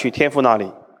帶你去天父那裡。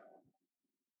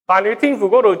但係你天父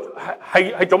嗰度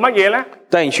係做乜嘢咧？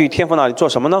帶你去天父那裡做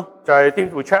什麼呢？就係天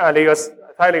父 check 下你個睇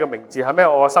下你個名字喺咩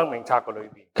我嘅生命冊嘅裏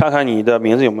邊。看看你的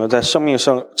名字有沒有在生命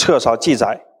冊上記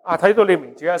載。睇到你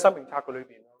名字喺生命冊嘅裏邊。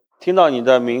聽到你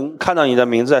的名，看到你的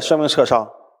名字在生命冊上。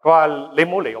佢話你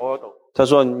唔好嚟我嗰度。他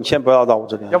說你先不要到我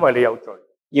這裡。因為你有罪。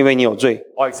因為你有罪。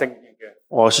我係聖潔嘅。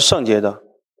我是聖潔的。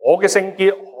我嘅聖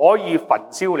潔可以焚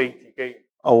燒你自己。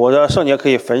我的聖潔可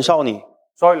以焚燒你。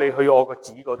所以你去我個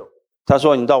子嗰度。他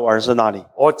說你到我兒子那裡。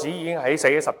我子已經喺死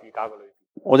喺十字架嗰裏。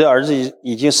我的兒子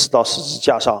已經死到十字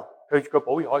架上。佢個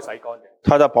寶血可以洗乾淨。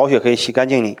他的寶血可以洗乾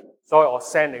淨你。所以我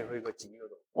send 你去個子嗰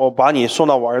度。我把你送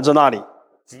到我兒子那裡。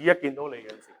子一見到你嘅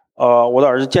時候，我的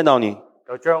兒子見到你，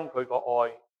就將佢個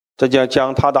愛，就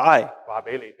將他的愛話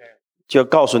俾你聽，就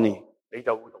告訴你，你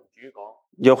就會同主講，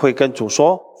你就會跟主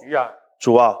說，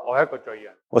主啊，我係一個罪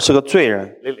人，我是個罪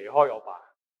人，你離開我吧，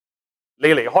你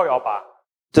離開我吧，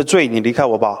這罪你離開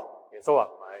我吧。耶穌話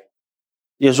唔係，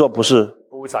耶穌說不是，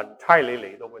父神差你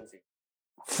嚟到嗰陣時，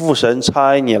父神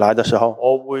差你來的時候，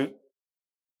我會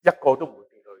一個都唔會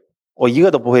離去，我一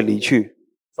個都不會離去。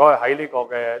所以喺呢個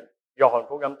嘅約翰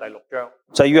福音第6章，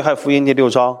在約翰福音第6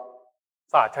章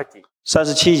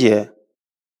37節，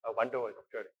揾到佢讀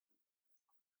出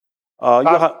嚟。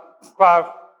約翰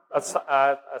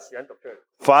時間讀出嚟。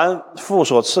凡父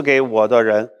所賜給我的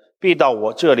人，必到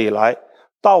我這裡來；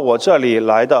到我這裡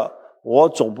來的，我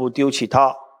總不丟棄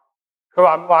他。佢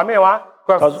話咩話？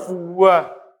佢話父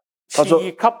啊，賜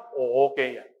給我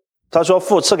嘅人。他說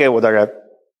父賜給我的人，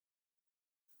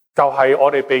就係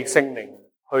我哋被聖靈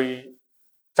去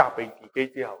責備自己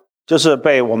之後，就是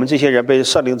被我們這些人被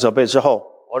聖靈責備之後，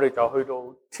我哋就去到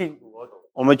天父嗰度。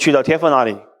我們去到天父那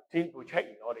裡，天父 check 完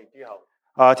我哋之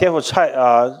後，天父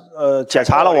檢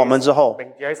查了我們之後，名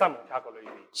字喺生命冊個裏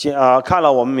面，看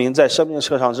了我們名在生命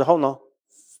冊上之後呢，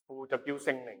父就叫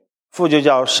聖靈，父就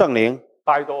叫聖靈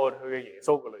帶到我哋去耶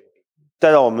穌個裏面，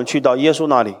帶到我們去到耶穌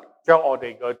那裡，將我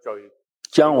哋嘅罪，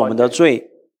將我們的罪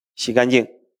洗乾淨，洗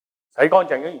乾淨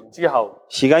咗然之後，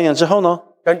洗乾淨之後呢？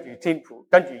跟住天父，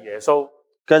跟住耶穌，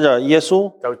跟着耶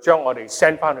穌就將我哋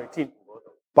send 翻去天父嗰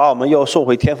度，把我們又送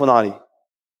回天父那裡。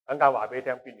等間話俾你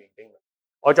聽邊段經文，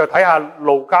我再睇下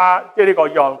路加，即係呢個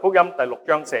約翰福音第6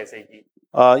章44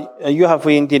節。約翰福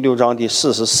音第6章第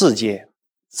44節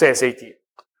，44節。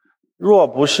若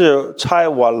不是差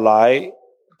我來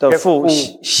的父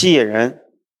吸引人，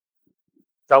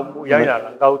就沒有人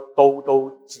能夠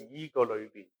到子個裏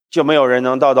邊，就沒有人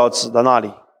能到子的那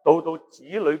裡。到子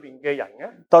裏邊嘅人呢？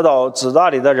到子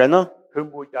那裡的人呢？佢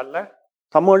末日呢？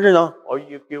他末日呢？我要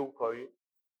叫佢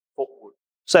復活。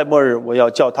在末日我要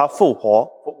叫他復活。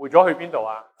復活咗去邊度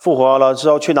啊？復活了之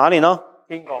後去哪裡呢？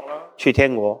天國啦。去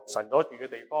天國。神所住嘅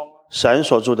地方。神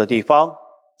所住的地方。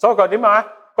所以佢點啊？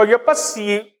佢若不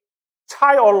是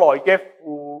差我來嘅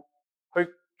父去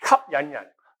吸引人，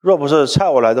若不是差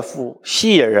我來的父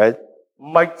吸引人，唔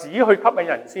係子去吸引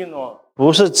人先喎，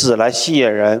不是子來吸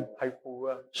引人，係父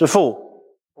啊，是父。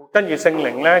跟住聖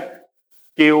靈咧，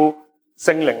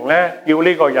叫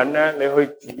呢個人咧，你去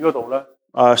子嗰度啦。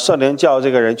聖靈叫這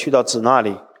個人去到子那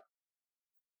裡，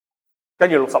跟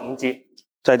住65節，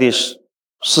在第45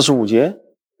節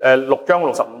，6章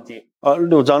65節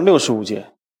，6章65節，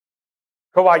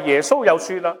佢話耶穌又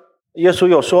說啦，耶穌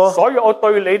又說，所以我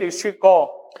對你哋說過，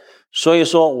所以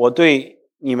說我對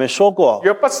你們說過，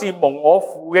若不是蒙我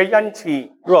父嘅恩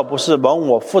賜，若不是蒙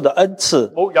我父的恩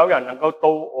賜，沒有人能夠到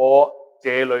我這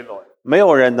裡來，沒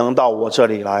有人能到我這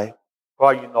裡來。佢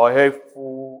話原來係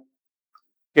父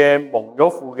嘅蒙咗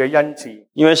父嘅恩賜，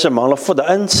因為是蒙了父的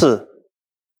恩賜。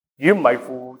如果唔係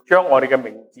父將我哋嘅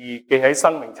名字記喺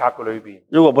生命冊嘅裏邊，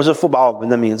如果不是父把我們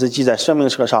的名字記在生命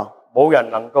冊上，冇人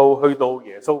能夠去到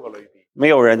耶穌嘅裏邊，沒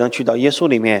有人能去到耶穌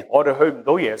裡面。我哋去唔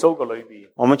到耶穌嘅裏邊，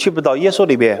我們去不到耶穌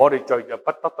裡面，我哋罪就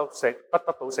不得到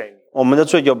赦免，我們的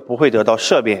罪就不會得到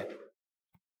赦免。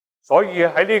所以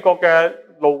喺呢個嘅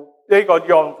呢個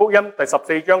約翰福音第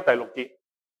14章第6節，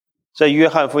在約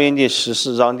翰福音第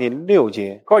14章第6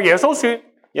節，佢話耶穌說，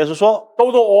耶穌說，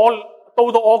到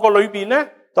到我個裏邊呢，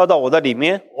到我的裡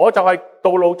面，我就係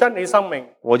道路真理生命，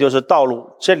我就是道路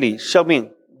真理生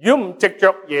命。如果唔藉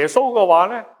着耶穌嘅話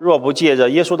呢，若不借着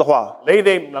耶穌的話，你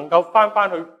哋唔能夠翻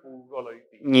去父個裏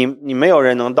邊，你沒有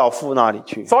人能到父那裡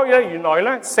去。所以咧，原來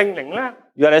咧聖靈咧，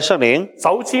原來聖靈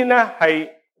首先咧係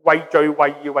為罪、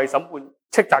為義、為審判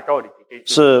斥責咗我哋自己，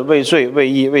是為罪、為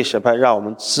義、為審判，讓我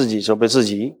們自己責備自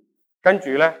己。跟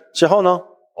住咧之後呢，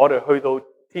我哋去到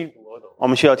天父嗰度，我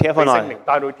們去到天父那裡，被聖靈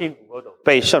帶到天父嗰度，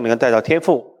被聖靈帶到天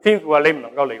父。天父話你唔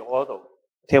能夠嚟我嗰度，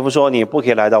天父說你不可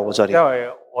以來到我這裡，因為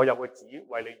我有個子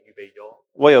為你預備咗，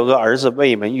我有個兒子為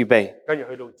你們預備。跟住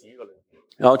去到子個裏邊，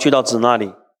然後去到子那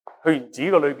裡，去完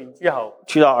子個裏邊之後，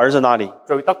去到兒子那裡，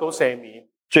罪得到赦免，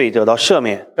罪得到赦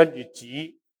免，跟住子，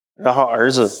然後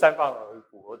兒子升翻去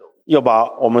父嗰度，又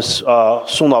把我們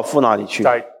送到父那裡去，就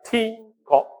係天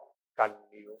國近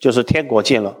了，就是天國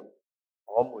近了，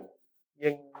我們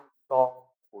應當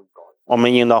悔改。我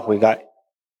們應當悔改。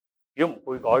如果唔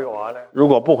悔改嘅話咧，如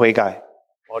果不悔改，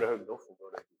我哋去唔到父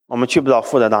嗰裡，我們去不到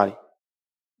父的那裡。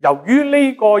由於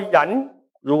呢個人，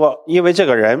如果因為這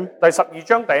個人，第12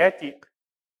章第1節，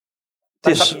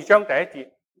第12章第1節，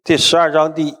第12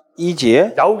章第1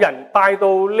節，有人帶到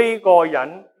呢個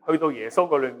人去到耶穌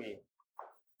嘅裏面。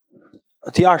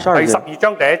第22節，第12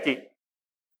章第1節，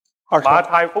馬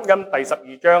太福音第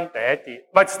12章第1節，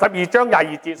唔係12章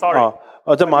22節 ，sorry。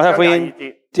在馬太福音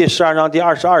第12章第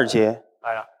22節。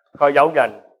係啦，佢話有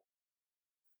人，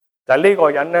就係呢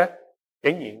個人咧，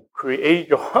竟然 create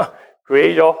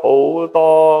咗好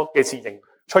多嘅事情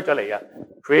出咗嚟啊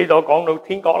 ！create 咗講到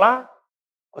天國啦。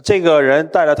這個人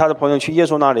帶了他的朋友去耶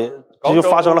穌那裡，就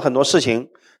發生了很多事情。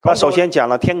他首先講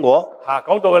了天國。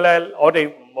講到咧，我哋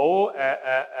唔好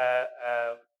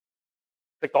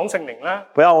抵擋聖靈啦。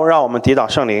不要讓我們抵擋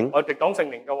聖靈。我抵擋聖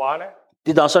靈嘅話咧，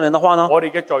抵擋聖靈的話呢？我哋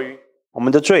嘅罪，我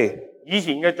們的罪，以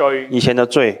前嘅罪，以前的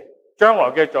罪，將來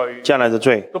嘅罪，將來的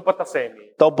罪，都不得赦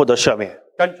免，都不得赦免。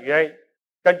跟住喺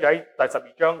第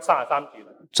12章33節。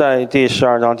在第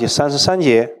12章第33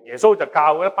節，耶穌就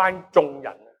教一班眾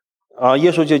人。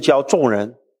耶穌就教眾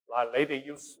人。你哋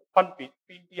要分別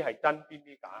邊啲係真，邊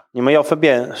啲假。你們要分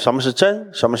辨什麼是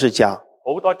真，什麼是假。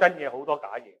好多真嘢，好多假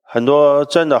嘢。很多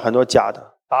真的，很多假的。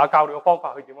但係教你個方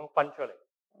法去點樣分出嚟。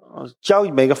教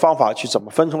你每個方法去怎麼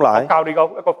分出來。教你一個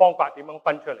方法點樣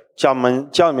分出嚟。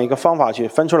教你每個方法去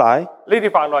分出來。呢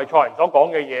啲法利賽人所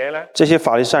講嘅嘢咧，這些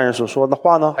法利賽人所說的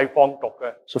話呢，係放毒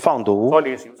嘅，是放毒。所以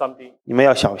你要小心啲。你們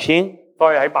要小心。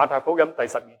所以喺馬太福音第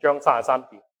12章33節。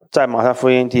在馬太福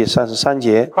音第33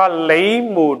節，佢話你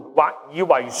們或以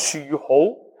為樹好，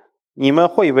你們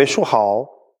會以為樹好，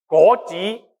果子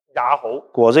也好，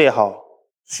果子也好，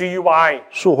樹壞，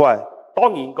樹壞，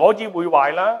當然果子會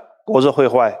壞啦，果子會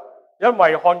壞，因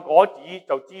為看果子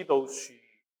就知道樹，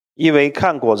因為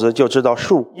看果子就知道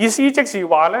樹，意思即是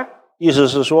話咧，意思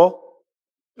是說，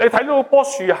你睇到棵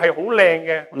樹係好靚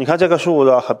嘅，你看這個樹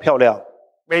的很漂亮。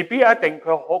未必一定佢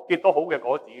結到好嘅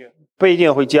果子嘅，不一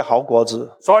定會結好果子。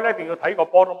所以咧，一定要睇個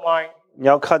bottom line。你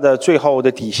要看到最後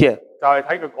的底線，就係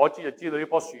睇佢果子就知道呢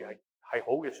棵樹係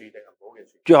好嘅樹定係唔好嘅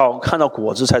樹。最好看到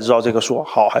果子才知道這個樹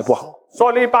好還不好。所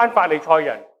以呢班法利賽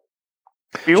人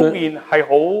表面係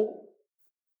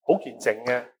好虔誠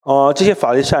嘅。這些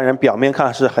法利賽人表面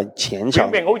看是很虔誠，表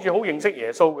面好似好認識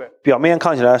耶穌嘅，表面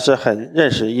看起來是很認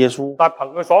識耶穌，但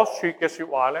憑佢所說嘅說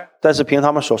話咧，但是憑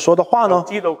他們所說的話呢，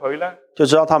知道佢咧就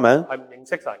知道他們係唔認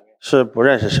識神嘅，是不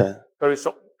認識神，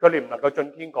佢哋唔能夠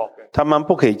進天國嘅，他們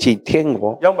不可以進天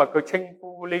國，因為佢稱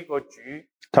呼呢個主，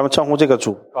他們稱呼這個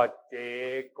主，佢話這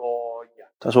個人，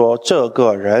他說這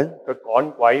個人，佢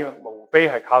趕鬼無非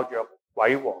係靠着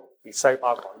鬼王別西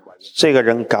巴趕鬼，這個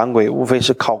人趕鬼無非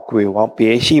是靠鬼王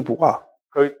別西卜啊。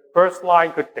佢 first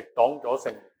line 佢敵擋咗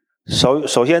聖靈，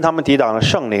首先他們抵擋了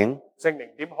聖靈，聖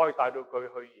靈點可以帶到佢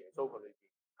去耶穌嗰裏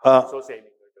邊，耶穌赦免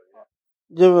佢罪呢？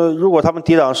因為如果他們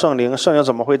抵擋聖靈，聖靈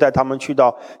怎麼會帶他們去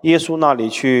到耶穌那裏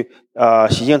去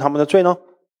洗淨他們的罪呢？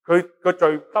佢個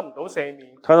罪得唔到赦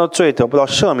免，他的罪得不到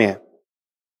赦免，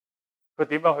佢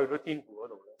點樣去到天父嗰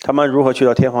度咧？他們如何去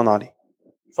到天父那裏？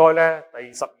所以咧，第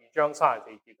12章34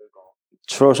節佢講，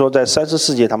所以說在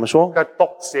34節他們說，嘅毒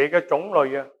蛇嘅種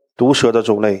類啊，毒蛇的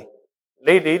種類，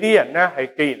你哋啲人咧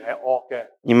係既然係惡嘅，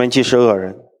你們既是惡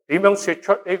人，點樣說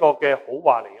出呢個嘅好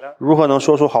話嚟咧？如何能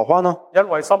說出好話呢？因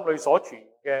為心裏所存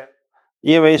嘅，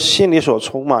因為心裏所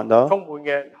充滿的，充滿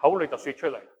嘅口裏就說出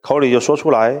嚟，口裏就說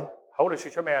出來，口裏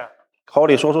說出咩啊？口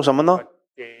裏說出什麼呢？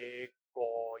這個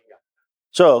人，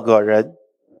這個人，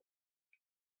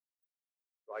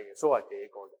話耶穌係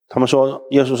這個人，他們說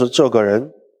耶穌是這個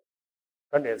人，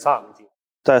跟住35節，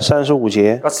在35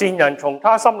節，個善人從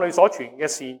他心裏所存嘅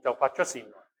善就發出善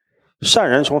來，善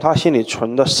人從他心裏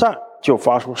存的善就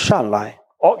發出善來，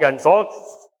惡人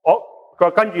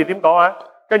佢跟住點講啊？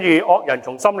跟住惡人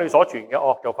從心裏所存嘅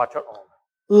惡就發出惡，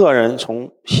惡人從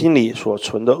心裏所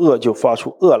存的惡就發出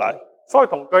惡來。所以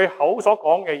同佢口所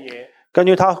講嘅嘢，根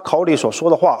據他口裏所說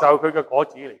的話，就係佢嘅果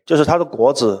子嚟，就是他的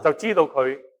果子，就知道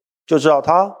佢就知道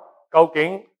他究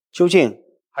竟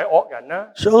係惡人呢，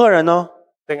是惡人呢，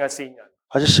定係善人？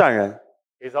還是善人？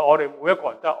其實我哋每一個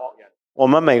人都係惡人，我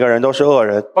們每個人都是惡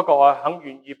人，不過我肯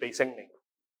願意被聖靈，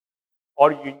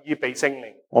我哋願意被聖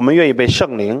靈，我們願意被聖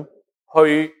靈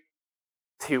去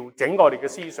調整我哋嘅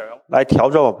思想，來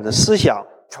調整我們的思想，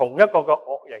從一個嘅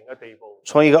惡人嘅地步，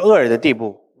從一個惡人的地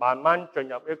步，慢慢進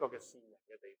入一個嘅善人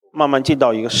嘅地步，慢慢進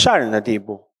到一個善人的地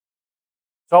步。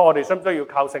所以我哋需唔需要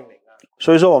靠聖靈啊？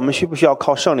所以說我們需不需要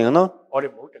靠聖靈呢？我哋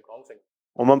唔好淨講聖靈，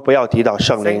我們不要抵擋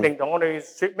聖靈。聖靈同我哋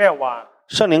說咩話？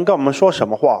聖靈跟我們說什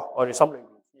麼話？我哋心裏面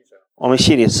思想，我們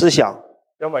心裏思想。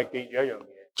因為記住一樣嘢，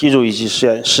記住一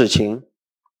件事情，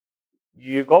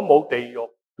如果冇地獄，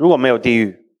如果沒有地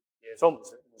獄，耶穌唔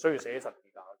需要死喺十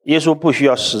字架。耶穌不需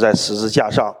要死在十字架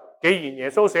上。既然耶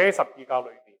穌死喺十字架裏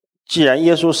邊，既然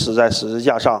耶穌死在十字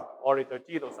架上，我哋就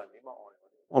知道神點樣愛我哋。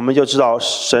我們就知道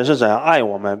神是怎樣愛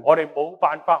我們。我哋冇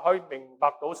辦法可以明白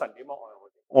到神點樣愛我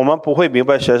哋。我們不會明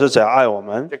白神是怎樣愛我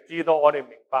們，直至到我哋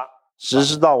明白，只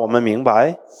知道我們明白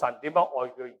神點樣愛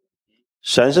佢兒子，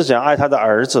神是怎樣愛他的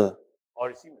兒子，我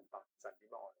哋先明白神點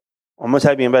樣愛。我們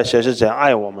才明白神是怎樣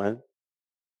愛我們。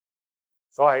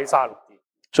所以喺36節，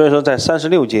所以說在36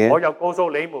節，我又告訴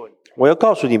你們，我要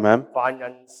告訴你們，凡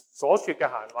人所說嘅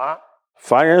閒話，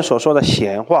凡人所說的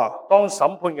閒話，當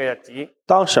審判嘅日子，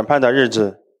當審判的日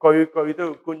子，句句都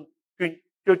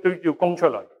要供出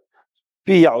嚟，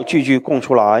必要句句供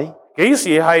出來。幾時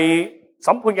係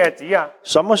審判嘅日子啊？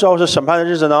什麼時候是審判的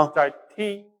日子呢？就係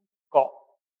天國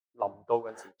臨到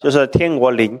嘅時候，就是天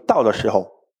國臨到的時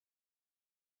候。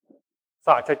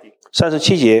37節37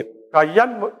節，係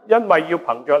因為要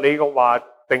憑着你嘅話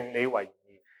定你為義，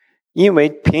因為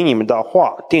憑你們的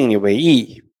話定你為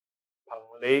義，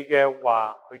憑你嘅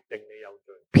話去定你有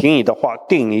罪，憑你的話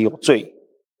定你有罪。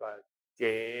這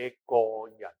個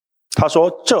人，他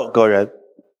說這個人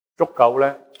足夠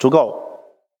咧，足夠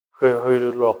去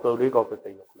落到呢個嘅地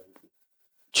獄裏邊。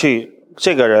去，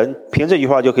這個人憑這句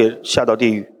話就可以下到地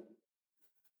獄，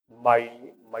唔係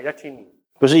1000年，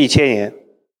不是1000年，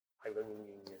係永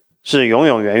遠嘅，是永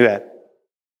永遠遠。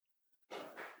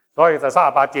所以就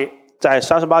38節，在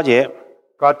38節，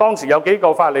佢話當時有幾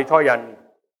個法利賽人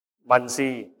文士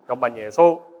就問耶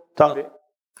穌，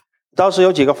當時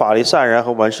有幾個法利賽人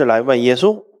和文士來問耶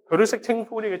穌，佢都識稱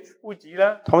呼呢個夫子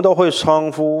咧，他們都會稱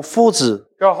呼夫子。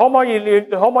佢話你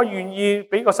可唔可以願意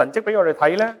俾個神蹟俾我哋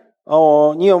睇咧？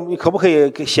哦，你可不可以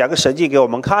寫個神蹟給我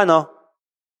們看呢？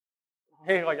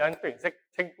呢個人雖然識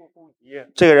稱呼夫子啊，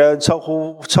這個人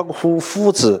稱呼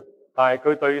夫子，但係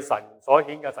佢對神所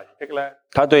顯嘅神蹟咧，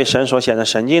他對神所顯的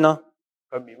神蹟呢？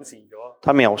佢藐視咗。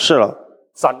他藐視了。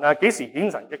神啊，幾時顯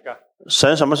神蹟噶？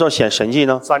神什麼時候顯神蹟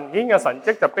呢？神顯嘅神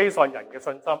蹟就基於人嘅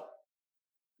信心。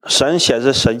神顯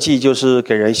示神蹟就是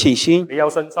給人信心。你有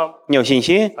信心，你有信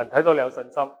心，神睇到你有信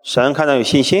心，神看到有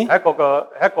信心，係一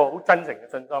個好真誠嘅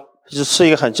信心，是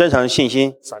一個很真誠的信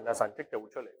心，神嘅神蹟就會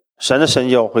出嚟。神的神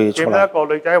就會出來。見到一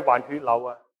個女仔患血瘤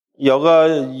啊，有個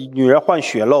女人患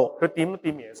血漏，佢掂一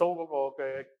掂耶穌嗰個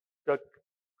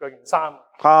嘅件衫，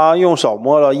她用手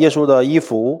摸了耶穌的衣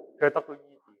服，佢得到醫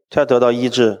治。她得到醫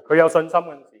治。佢有信心嗰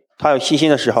陣時，她有信心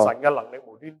的時候，神嘅能力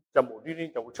無端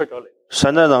端就會出咗嚟。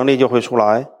神的能力就會出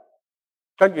來。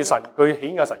跟住神佢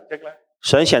顯嘅神蹟咧，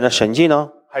神顯的神蹟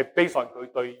呢，係基於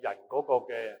佢對人嗰個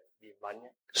嘅憐憫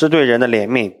嘅。是對人的憐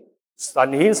憫。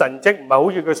神顯神蹟唔係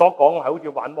好似佢所講係好似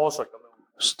玩魔術咁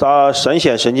樣。他神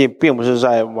顯神蹟並不是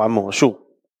在玩魔術。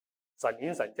神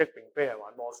顯神蹟並非係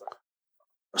玩魔術。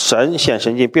神顯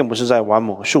神蹟並不是在玩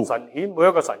魔術。神顯每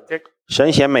一個神蹟，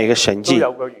神顯每個神蹟都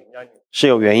有個原因，是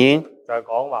有原因。就係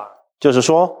講話，就是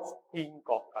說天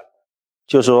國近，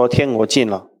就是說天國近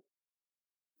了。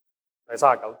第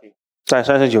39節，在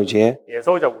39節，耶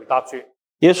穌就回答說，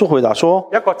耶穌回答說，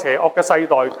一個邪惡嘅世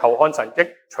代求看神蹟，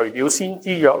除了先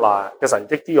知約拿嘅神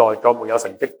蹟之外，再沒有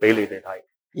神蹟俾你哋睇。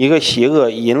一個邪惡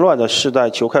淫亂的世代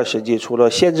求看神蹟，除了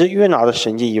先知約拿的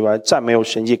神蹟以外，再沒有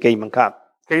神蹟給你們看。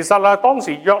其實啊，當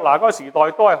時約拿嗰個時代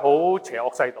都係好邪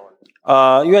惡世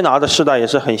代。約拿的世代也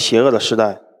是很邪惡的世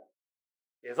代。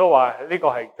耶穌話呢個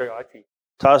係最後一次。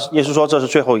耶穌說這是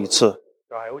最後一次。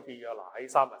就係好似約拿喺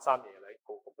3日3夜喺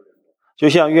肚腹裏面。就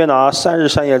像約拿3日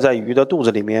3夜在魚的肚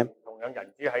子裡面。同樣人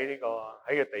子喺個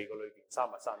地嘅裏邊3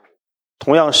日3夜。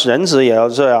同樣人子也要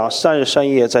這樣3日3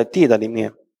夜在地的裡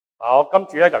面。我今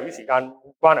次咧由於時間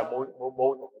關係冇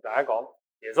同大家講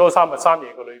耶穌3日3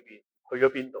夜嘅裏邊去咗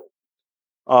邊度。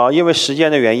因為時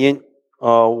間的原因，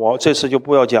我這次就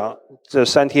不要講這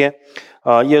3天，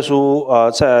耶穌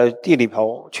在地裡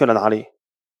頭去了哪裡？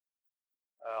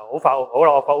好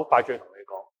快脆同你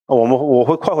講。我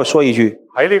會快說一句。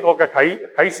喺呢個嘅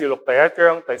啟示錄第1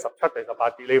章第17、第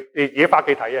18節，你自己返屋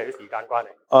企睇啊，啲時間關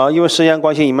係。因為時間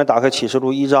關係，你們打開啟示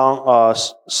錄1章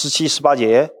17、18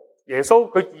節。耶穌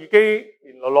佢自己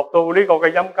原來落到呢個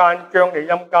嘅陰間，將你陰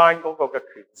間嗰個嘅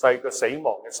權勢嘅死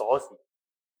亡嘅鎖匙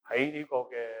喺呢個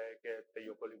嘅地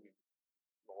獄裏面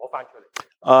攞翻出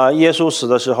嚟。耶穌死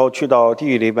的時候去到地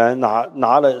獄裏面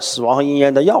拿了死亡和陰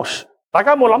間的鑰匙。大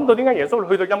家有冇諗到點解耶穌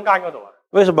去到陰間嗰度啊？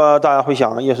為什麼大家會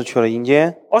想耶穌去了陰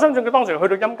間？我相信佢當時去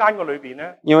到陰間嘅裏邊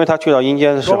咧，因為他去到陰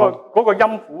間嘅時候，嗰個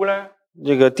陰府咧，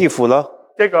這個地府呢，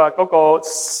即係嗰個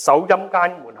守陰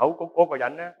間門口嗰個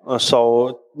人咧，守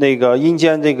那個陰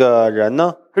間這個人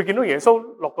呢，佢見到耶穌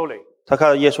落到嚟，他看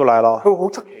到耶穌來了，佢好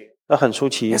出奇，他很出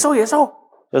奇。耶穌，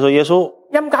就說耶穌，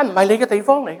陰間唔係你嘅地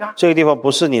方嚟噶，這個地方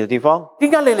不是你的地方，點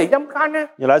解你嚟陰間呢？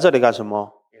你來這裡幹什麼？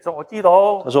耶穌，我知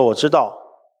道。他說我知道，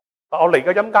我嚟嘅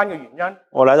陰間嘅原因，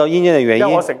我來到陰間的原因，因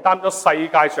為我承擔咗世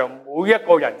界上每一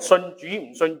個人信主唔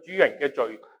信主人嘅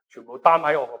罪，全部擔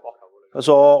喺我個膊頭裏。他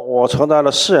說我承擔了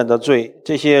世人的罪，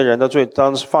這些人的罪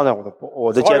當時放在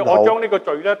我的肩頭。所以我將呢個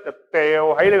罪咧就掉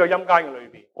喺呢個陰間嘅裏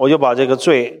邊。我就把這個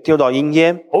罪丟到陰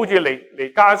間。好似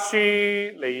彌迦書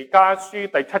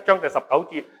第7章第19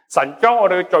節，神將我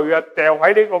哋嘅罪啊掉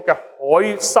喺呢個嘅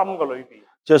海深嘅裏邊。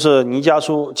就是彌迦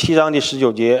書7章第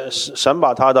19節，神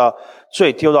把他的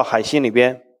罪丟到海心裏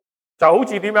邊。就好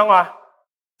似點樣啊？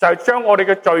就係將我哋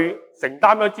嘅罪承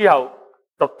擔咗之後，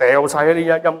就掉晒喺呢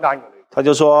陰間嘅裏邊。他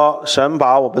就說神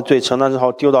把我們罪承擔之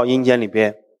後丟到陰間裏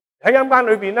邊。喺陰間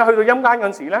裏邊咧，去到陰間嗰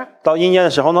陣時咧，到陰間嘅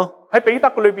時候呢？喺彼得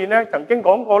嘅裏邊咧，曾經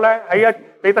講過咧，喺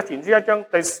彼得前書1章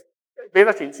彼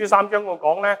得前書3章我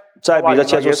講咧，在彼得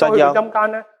前書3章陰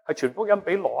間咧係傳福音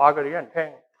俾羅亞佢哋啲人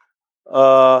聽。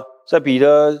在彼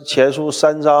得前書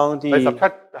3章第17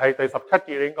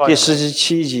節應該第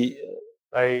17節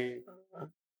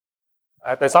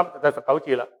第19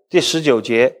節啦。第19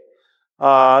節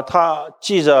他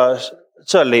記着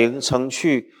這靈曾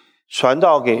去傳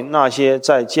道給那些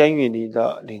在監獄裏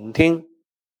的聆聽。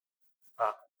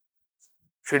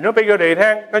傳咗俾佢哋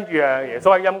聽，跟住耶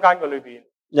穌喺陰間嘅裏邊。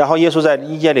然後耶穌在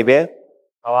陰間裏邊，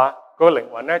係嘛？個靈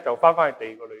魂咧就翻去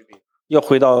地個裏邊，又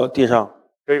回到地上。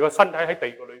佢個身體喺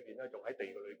地個裏邊咧，仲喺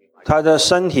地個裏邊。他的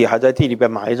身體還在地裏邊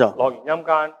埋着。落完陰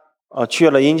間，去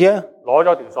了陰間，攞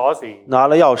咗條鎖匙，拿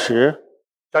了鑰匙，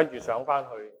跟住上翻去，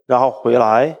然後回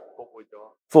來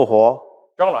復活。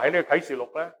將來喺呢個啟示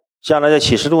錄咧，將來在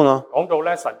啟示錄呢，講到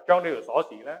咧神將呢條鎖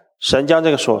匙咧，神將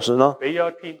這個鎖匙呢，俾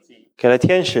咗天使，給了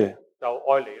天使，就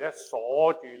愛嚟咧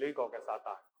鎖住呢個嘅撒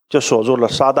旦，就鎖住了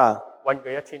撒旦，困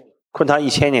佢1000年，困他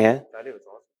1000年，就係呢條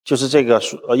鎖匙，就是這個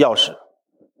鑰匙，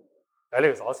就係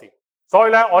呢條鎖匙。所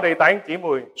以咧，我哋弟兄姊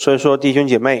妹，所以說弟兄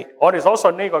姐妹，我哋所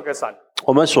信呢個嘅神，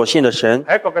我們所信的神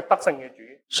係一個嘅得勝嘅主，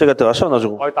是個得勝的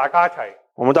主。我哋大家一齊，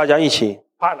我們大家一起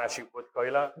partnership 活佢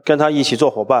啦，跟他一起做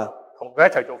伙伴，同佢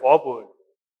一齊做伙伴，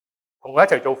同佢一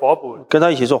齊做伙伴，跟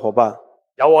他一起做伙伴，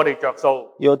有我哋着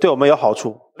數，对我们有好處。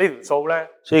呢條數咧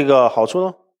這個好處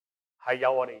呢？係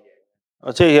有我哋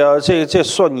贏，這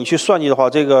算你去算計的話，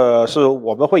這個是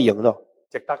我們會贏的，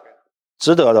值得嘅，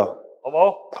值得的，好唔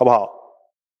好？好不好？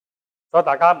所以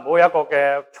大家唔好有一個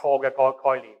嘅錯嘅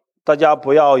概念。大家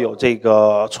不要有這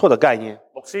個錯的概念。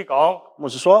牧師講，牧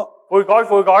師說，悔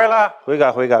改啦，悔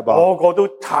改吧。個個都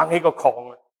撐起個槓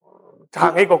啊，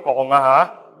撐起個槓啊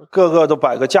嚇！個個都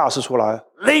擺個架勢出來。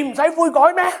你唔使悔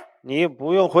改咩？你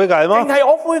不用悔改嗎？淨係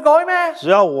我悔改咩？只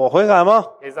要我悔改嗎？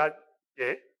其實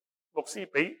牧師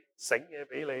俾醒嘢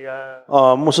俾你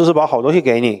啊。牧師是把好東西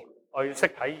給你。我要識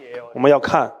睇嘢。我們要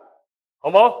看，好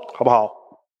唔好？好不好？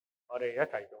我哋一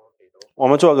齊做個祈禱。我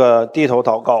們做個低頭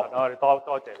禱告。我哋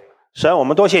多謝你。神，我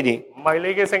們多謝你。唔係你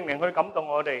嘅聖靈去感動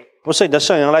我哋。不是你的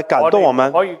聖靈來感動我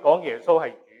們。可以講耶穌係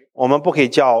主。我們不可以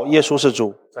叫耶穌是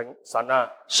主。神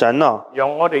啊，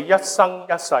讓我哋一生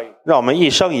一世，讓我們一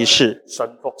生一世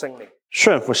順服聖靈，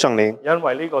順服聖靈，因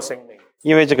為呢個聖靈，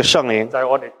因為這個聖靈就係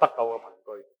我哋得救嘅憑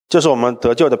據，這是我們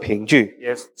得救的憑據。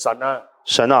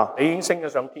神啊，你已經升咗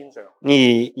上天上，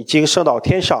你已經升到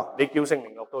天上，你叫聖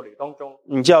靈落到嚟當中，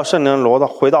你叫聖靈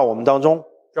回到我們當中，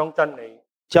將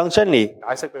真理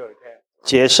解釋俾佢哋聽，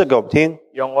解釋給我們聽，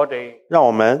讓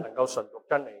我們能夠順服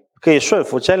真理，可以順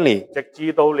服真理，直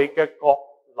至到你嘅國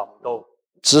臨到，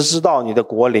直至到你的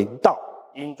國臨到。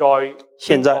現在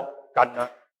近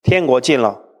啦，天國近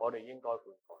了，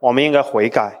我們應該悔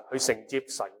改，去承接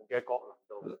神嘅國臨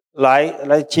到，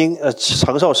來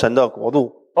承受神的國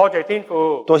度。多謝天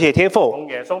父，多謝天父，奉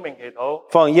耶穌名祈禱，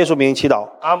奉耶穌名祈禱，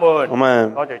阿門，我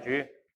們多謝主。